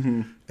wilderness.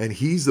 And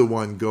he's the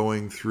one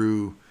going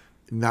through,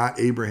 not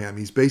Abraham.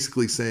 He's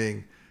basically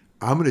saying,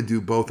 I'm going to do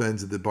both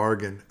ends of the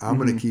bargain. I'm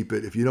going to keep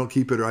it. If you don't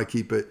keep it or I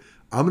keep it,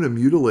 I'm going to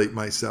mutilate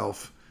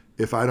myself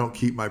if I don't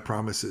keep my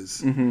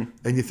promises. And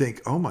you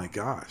think, oh my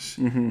gosh,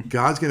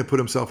 God's going to put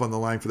himself on the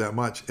line for that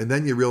much. And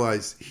then you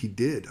realize he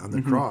did on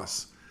the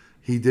cross.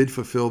 He did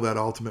fulfill that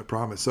ultimate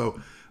promise. So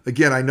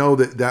again, I know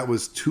that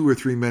was 2 or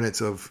 3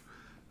 minutes of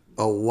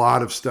a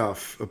lot of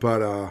stuff.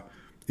 But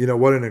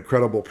what an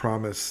incredible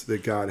promise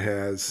that God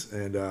has.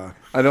 And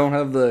I don't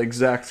have the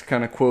exact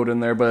kind of quote in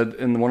there, but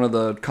in one of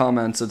the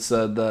comments it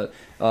said that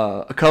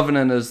a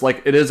covenant is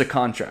like, it is a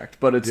contract,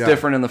 but it's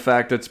different in the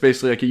fact that it's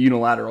basically like a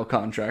unilateral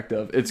contract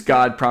of it's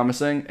God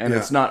promising, and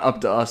it's not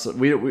up to us.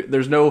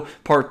 There's no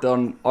part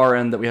on our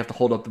end that we have to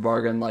hold up the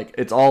bargain. Like,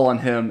 it's all on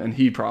Him, and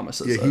He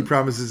promises it. He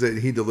promises it,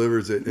 and He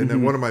delivers it. And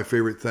then one of my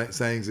favorite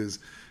sayings is,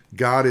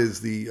 God is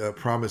the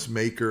promise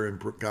maker,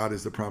 and God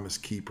is the promise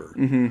keeper.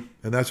 And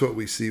that's what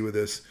we see with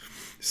this.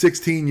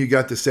 16, you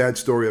got the sad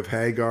story of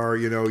Hagar.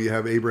 You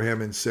have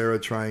Abraham and Sarah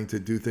trying to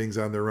do things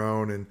on their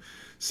own, and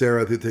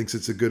Sarah thinks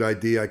it's a good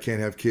idea. I can't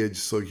have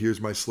kids, so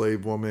here's my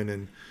slave woman.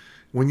 And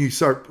when you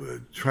start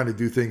trying to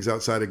do things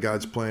outside of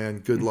God's plan,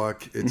 good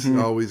luck. It's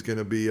always going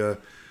to be a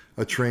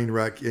train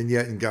wreck. And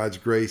yet in God's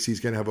grace, He's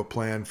going to have a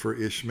plan for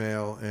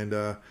Ishmael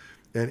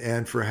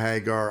and for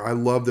Hagar. I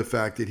love the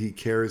fact that He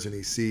cares and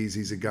He sees.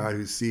 He's a God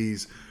who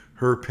sees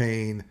her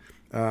pain,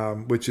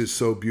 which is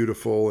so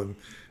beautiful. And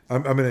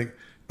I'm going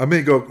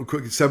to go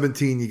quick.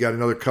 17, you got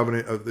another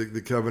covenant of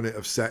the covenant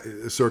of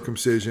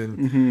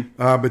circumcision.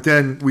 But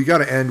then we got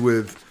to end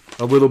with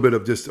a little bit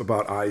of just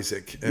about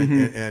Isaac.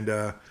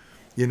 And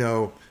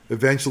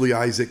eventually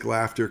Isaac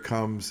laughter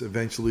comes.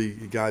 Eventually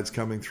God's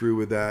coming through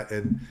with that.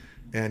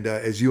 And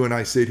as you and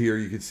I sit here,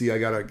 you can see I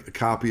got a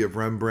copy of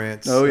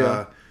Rembrandt's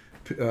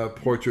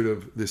portrait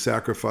of the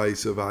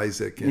sacrifice of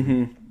Isaac.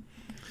 And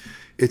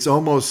it's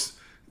almost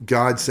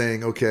God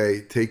saying,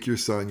 okay, take your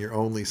son, your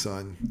only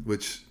son,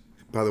 which,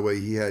 by the way,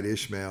 he had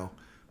Ishmael,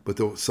 but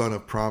the son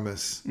of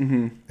promise,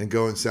 and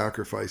go and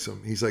sacrifice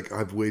him. He's like,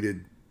 I've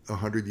waited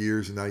 100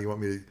 years, and now you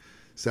want me to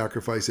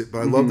sacrifice it? But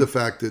I love the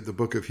fact that the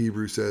book of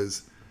Hebrews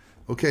says,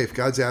 okay, if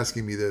God's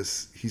asking me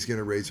this, He's going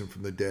to raise him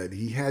from the dead.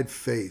 He had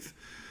faith.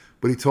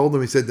 But He told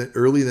them, He said that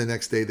early the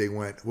next day they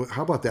went, well,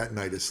 how about that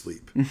night of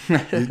sleep? Do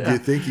you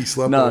think he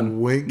slept a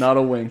wink? Not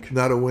a wink.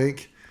 Not a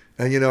wink.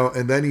 And,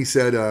 and then he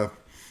said,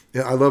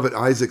 I love it.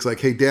 Isaac's like,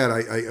 hey, Dad,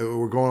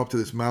 we're going up to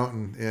this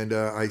mountain, and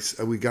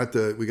we got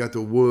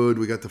the wood,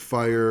 we got the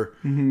fire.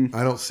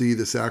 I don't see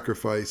the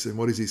sacrifice. And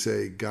what does he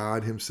say?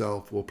 God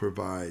Himself will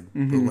provide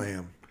the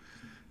lamb.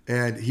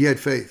 And he had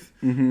faith.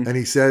 And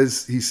he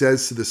says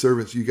to the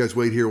servants, you guys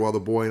wait here while the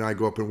boy and I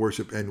go up and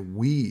worship, and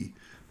we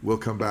will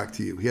come back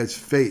to you. He has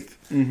faith.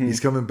 He's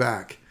coming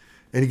back.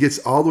 And he gets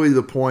all the way to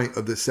the point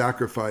of the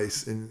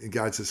sacrifice, and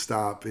God says,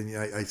 stop. And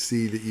I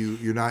see that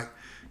you're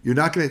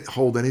not going to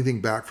hold anything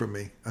back from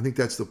me. I think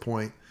that's the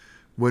point.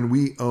 When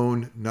we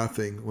own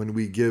nothing, when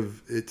we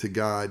give it to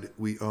God,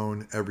 we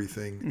own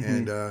everything.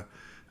 And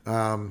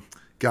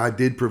God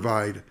did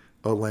provide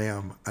a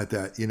lamb at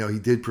that. He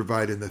did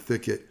provide in the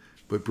thicket.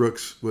 But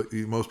Brooks, what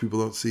most people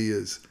don't see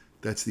is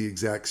that's the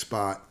exact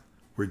spot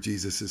where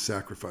Jesus is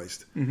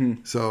sacrificed.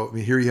 So,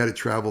 here you had to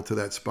travel to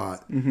that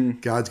spot.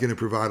 God's going to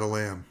provide a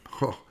lamb.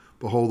 Oh,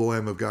 behold the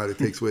Lamb of God who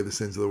takes away the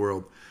sins of the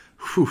world.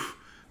 Whew.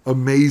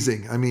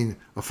 Amazing.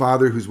 A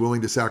father who's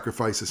willing to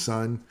sacrifice a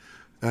son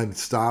and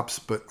stops,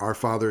 but our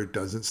Father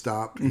doesn't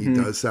stop. He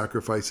does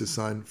sacrifice His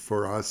son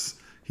for us.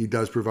 He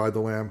does provide the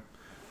lamb.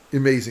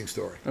 Amazing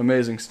story.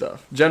 Amazing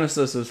stuff.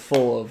 Genesis is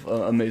full of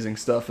amazing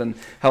stuff, and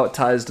how it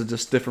ties to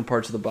just different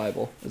parts of the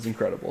Bible is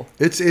incredible.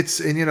 It's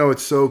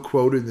so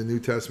quoted in the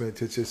New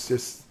Testament. It's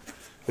just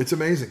it's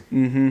amazing.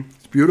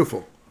 It's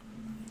beautiful.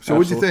 So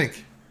what'd you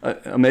think?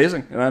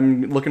 Amazing. And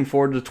I'm looking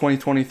forward to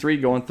 2023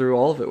 going through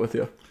all of it with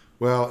you.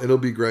 Well, it'll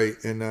be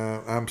great, and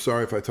I'm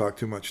sorry if I talk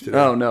too much today.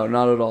 Oh, no,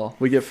 not at all.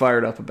 We get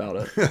fired up about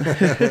it.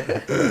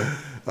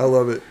 I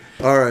love it.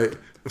 All right.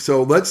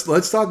 So let's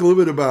talk a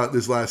little bit about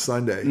this last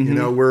Sunday.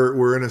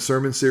 We're in a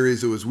sermon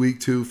series. It was week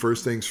 2,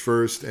 first things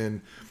first,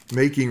 and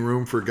making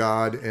room for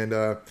God. And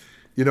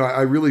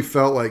I really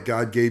felt like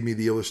God gave me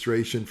the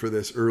illustration for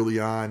this early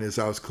on as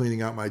I was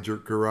cleaning out my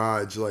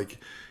garage. Like,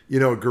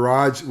 a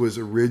garage was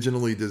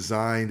originally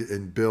designed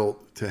and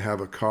built to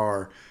have a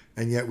car,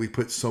 and yet we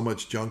put so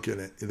much junk in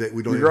it that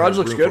we don't. Your garage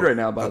looks good right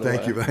now, by the way.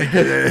 Thank you.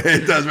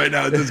 It does right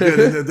now. It does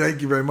good.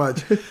 Thank you very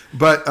much.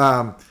 But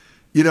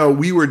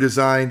we were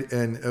designed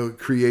and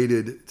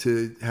created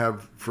to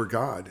have for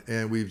God,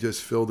 and we've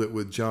just filled it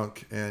with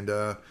junk. And,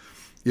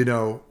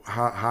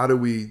 how do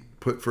we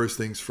put first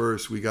things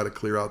first? We got to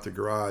clear out the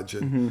garage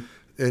and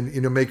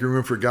making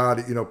room for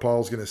God.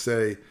 Paul's going to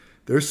say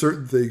there's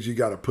certain things you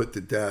got to put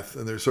to death,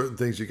 and there's certain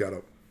things you got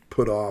to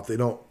put off. They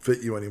don't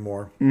fit you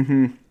anymore.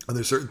 And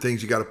there's certain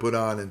things you got to put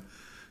on, and,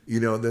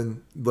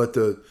 then let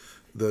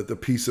the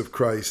peace of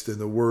Christ and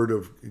the word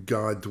of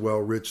God dwell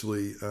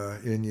richly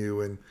in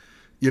you. And,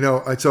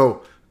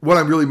 so what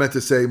I really meant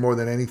to say more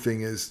than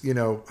anything is,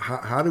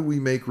 how do we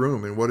make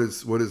room, and what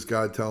is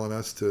God telling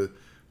us to,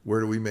 where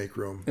do we make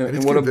room?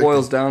 And what it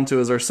boils down to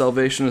is our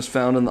salvation is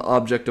found in the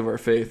object of our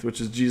faith,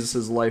 which is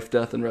Jesus' life,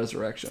 death, and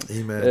resurrection.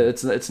 Amen.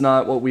 It's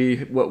not what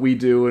we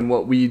do and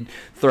what we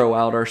throw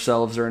out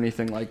ourselves or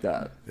anything like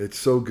that. It's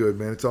so good,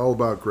 man. It's all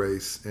about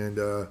grace. And,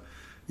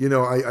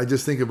 I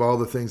just think of all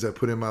the things I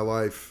put in my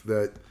life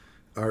that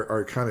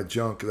are kind of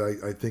junk that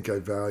I think I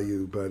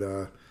value, but,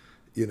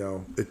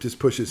 it just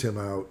pushes Him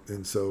out.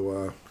 And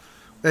so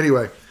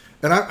Anyway,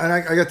 and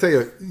I got to tell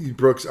you,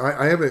 Brooks,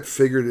 I haven't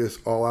figured this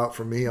all out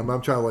for me. I'm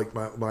trying to like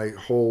my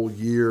whole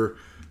year.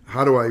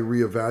 How do I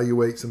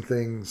reevaluate some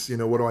things? You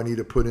know, what do I need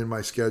to put in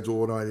my schedule?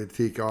 What do I need to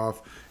take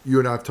off? You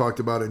and I have talked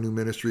about a new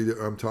ministry that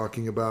I'm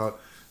talking about.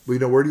 But, you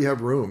know, where do you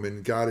have room?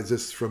 And God, is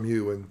this from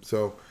you? And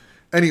so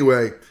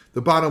anyway, the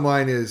bottom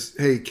line is,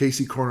 hey,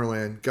 Casey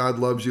Cornerland, God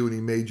loves you and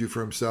he made you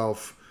for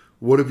himself.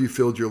 What have you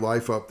filled your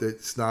life up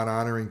that's not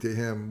honoring to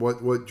him?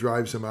 What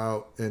drives him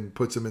out and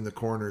puts him in the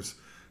corners?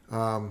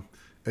 And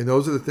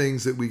those are the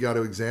things that we got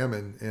to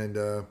examine.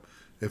 And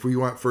if we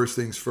want first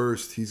things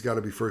first, he's got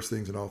to be first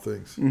things in all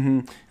things. Mm-hmm.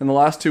 In the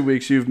last 2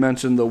 weeks, you've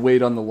mentioned the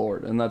wait on the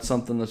Lord, and that's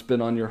something that's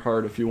been on your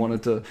heart. If you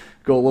wanted to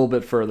go a little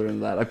bit further into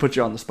that, I put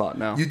you on the spot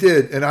now. You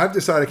did, and I've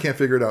decided I can't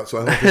figure it out,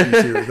 so I don't think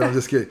you're serious. No, I'm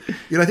just kidding.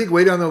 You know, I think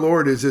wait on the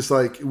Lord is just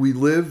like we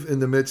live in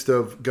the midst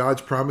of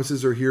God's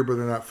promises are here, but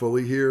they're not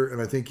fully here.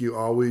 And I think you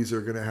always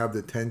are going to have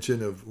the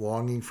tension of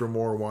longing for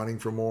more, wanting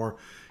for more.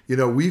 You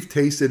know, we've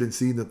tasted and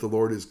seen that the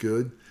Lord is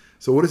good.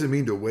 So what does it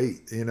mean to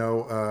wait? You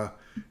know,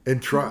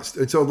 and trust.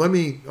 And so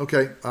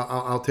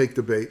I'll take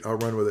the bait. I'll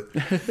run with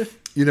it.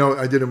 You know,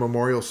 I did a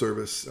memorial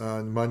service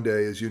on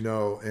Monday, as you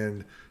know,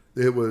 and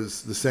the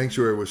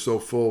sanctuary was so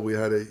full we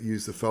had to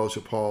use the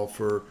fellowship hall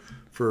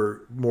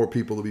for more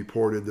people to be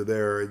poured into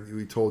there. And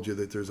we told you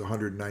that there's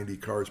 190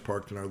 cars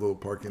parked in our little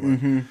parking lot.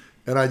 Mm-hmm.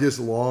 And I just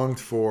longed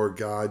for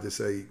God to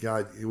say,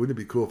 God, wouldn't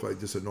it be cool if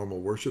just a normal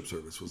worship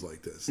service was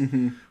like this?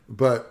 Mm-hmm.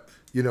 But,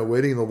 you know,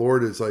 waiting on the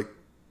Lord is like,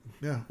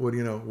 yeah,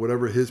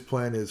 whatever his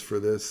plan is for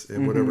this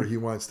and whatever he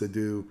wants to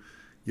do,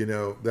 you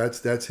know,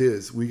 that's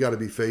his. We got to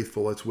be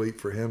faithful. Let's wait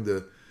for him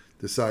to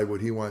decide what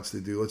he wants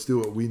to do. Let's do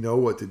what we know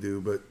what to do,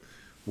 but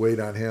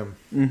wait on him.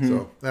 Mm-hmm.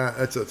 So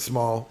that's a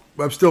small.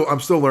 I'm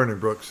still learning,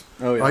 Brooks.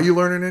 Oh yeah. Are you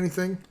learning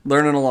anything?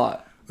 Learning a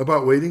lot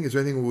about waiting. Is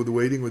there anything with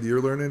waiting with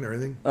your learning or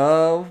anything?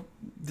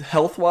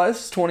 Health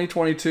wise,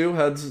 2022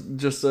 had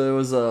just it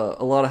was a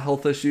lot of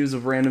health issues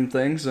of random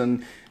things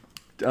and.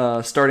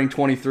 Starting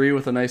 23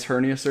 with a nice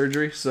hernia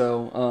surgery.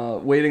 So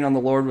waiting on the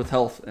Lord with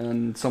health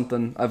and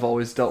something I've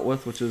always dealt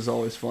with, which is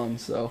always fun.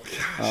 So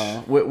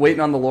waiting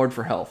on the Lord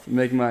for health,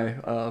 make my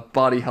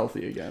body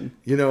healthy again.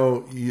 You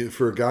know,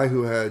 for a guy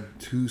who had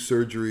 2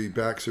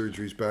 back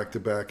surgeries back to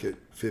back at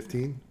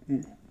 15,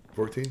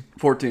 14?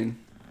 14.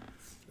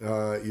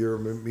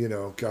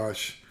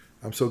 Gosh,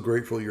 I'm so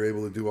grateful you're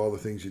able to do all the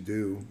things you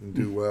do and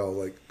do well,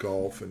 like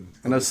golf and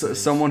as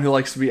someone who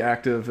likes to be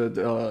active,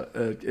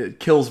 it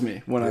kills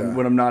me when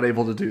I'm not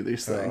able to do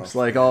these things.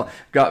 I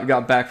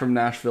got back from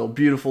Nashville,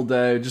 beautiful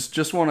day,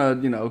 just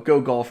want to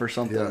go golf or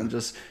something, and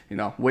just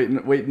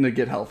waiting to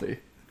get healthy.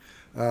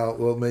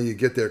 Well, may you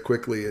get there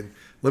quickly. And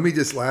let me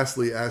just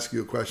lastly ask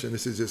you a question.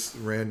 This is just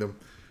random.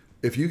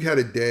 If you had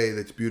a day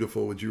that's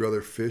beautiful, would you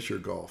rather fish or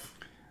golf?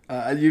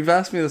 You've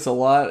asked me this a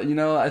lot.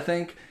 I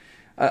think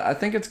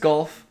it's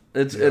golf.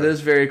 It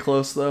is very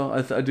close though.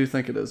 I do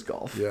think it is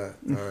golf. Yeah.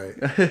 All right.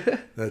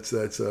 That's.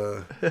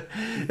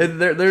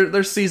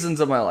 There's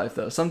seasons of my life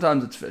though.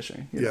 Sometimes it's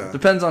fishing.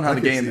 Depends on how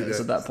the game is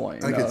at that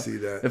point. I can see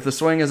that. If the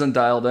swing isn't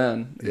dialed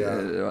in,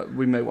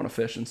 we may want to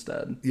fish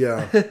instead.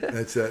 Yeah.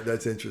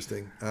 That's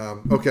interesting.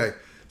 Okay.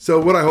 So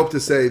what I hope to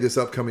say this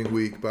upcoming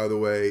week, by the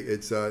way,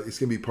 it's going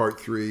to be part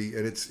 3,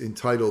 and it's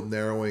entitled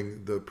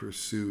 "Narrowing the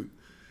Pursuit,"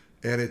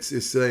 and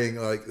it's saying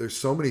like there's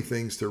so many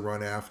things to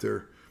run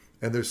after.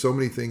 And there's so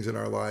many things in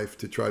our life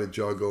to try to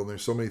juggle, and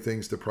there's so many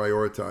things to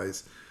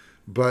prioritize.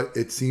 But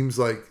it seems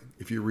like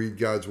if you read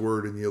God's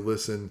word and you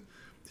listen,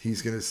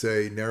 he's going to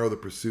say, narrow the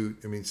pursuit.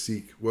 I mean,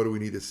 seek. What do we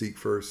need to seek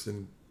first?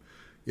 And,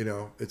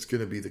 it's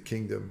going to be the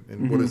kingdom.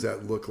 And what does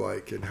that look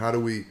like? And how do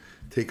we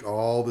take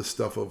all the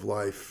stuff of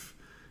life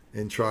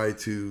and try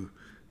to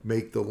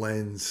make the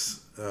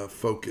lens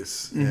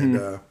focus?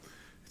 And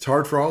it's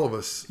hard for all of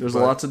us. There's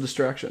lots of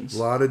distractions. A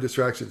lot of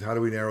distractions. How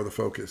do we narrow the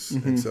focus?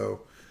 And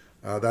so...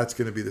 that's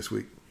going to be this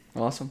week.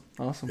 Awesome.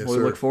 Yes, we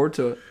sir. Look forward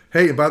to it.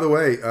 Hey, and by the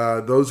way,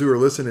 those who are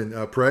listening,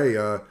 pray.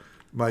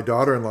 My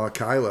daughter-in-law,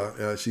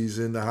 Kyla, she's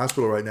in the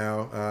hospital right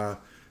now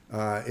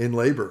in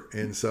labor.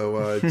 And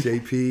so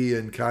JP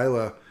and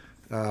Kyla,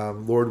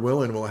 Lord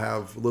willing, will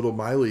have little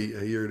Miley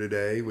here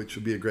today, which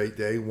will be a great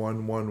day.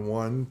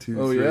 1-1-1-2-3.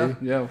 Oh,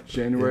 yeah.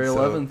 January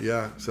 11th.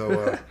 Yeah.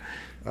 So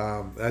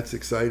that's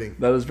exciting.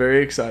 That is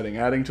very exciting.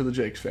 Adding to the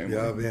Jakes family.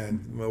 Yeah, man.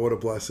 What a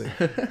blessing.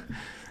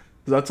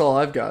 That's all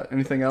I've got.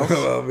 Anything else?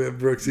 Oh man,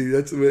 Brooksy,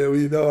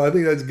 I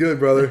think that's good,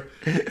 brother.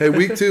 Hey,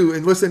 week 2,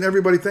 and listen,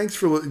 everybody, thanks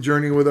for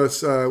journeying with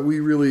us. We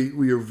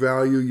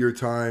value your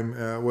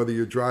time, whether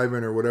you're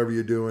driving or whatever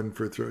you're doing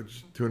for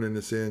tuning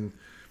us in.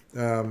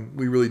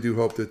 We really do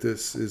hope that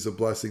this is a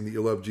blessing, that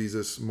you love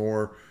Jesus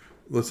more.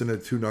 Listen to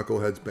 2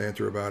 knuckleheads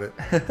banter about it.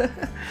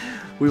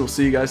 We will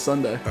see you guys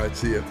Sunday. All right,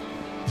 see you.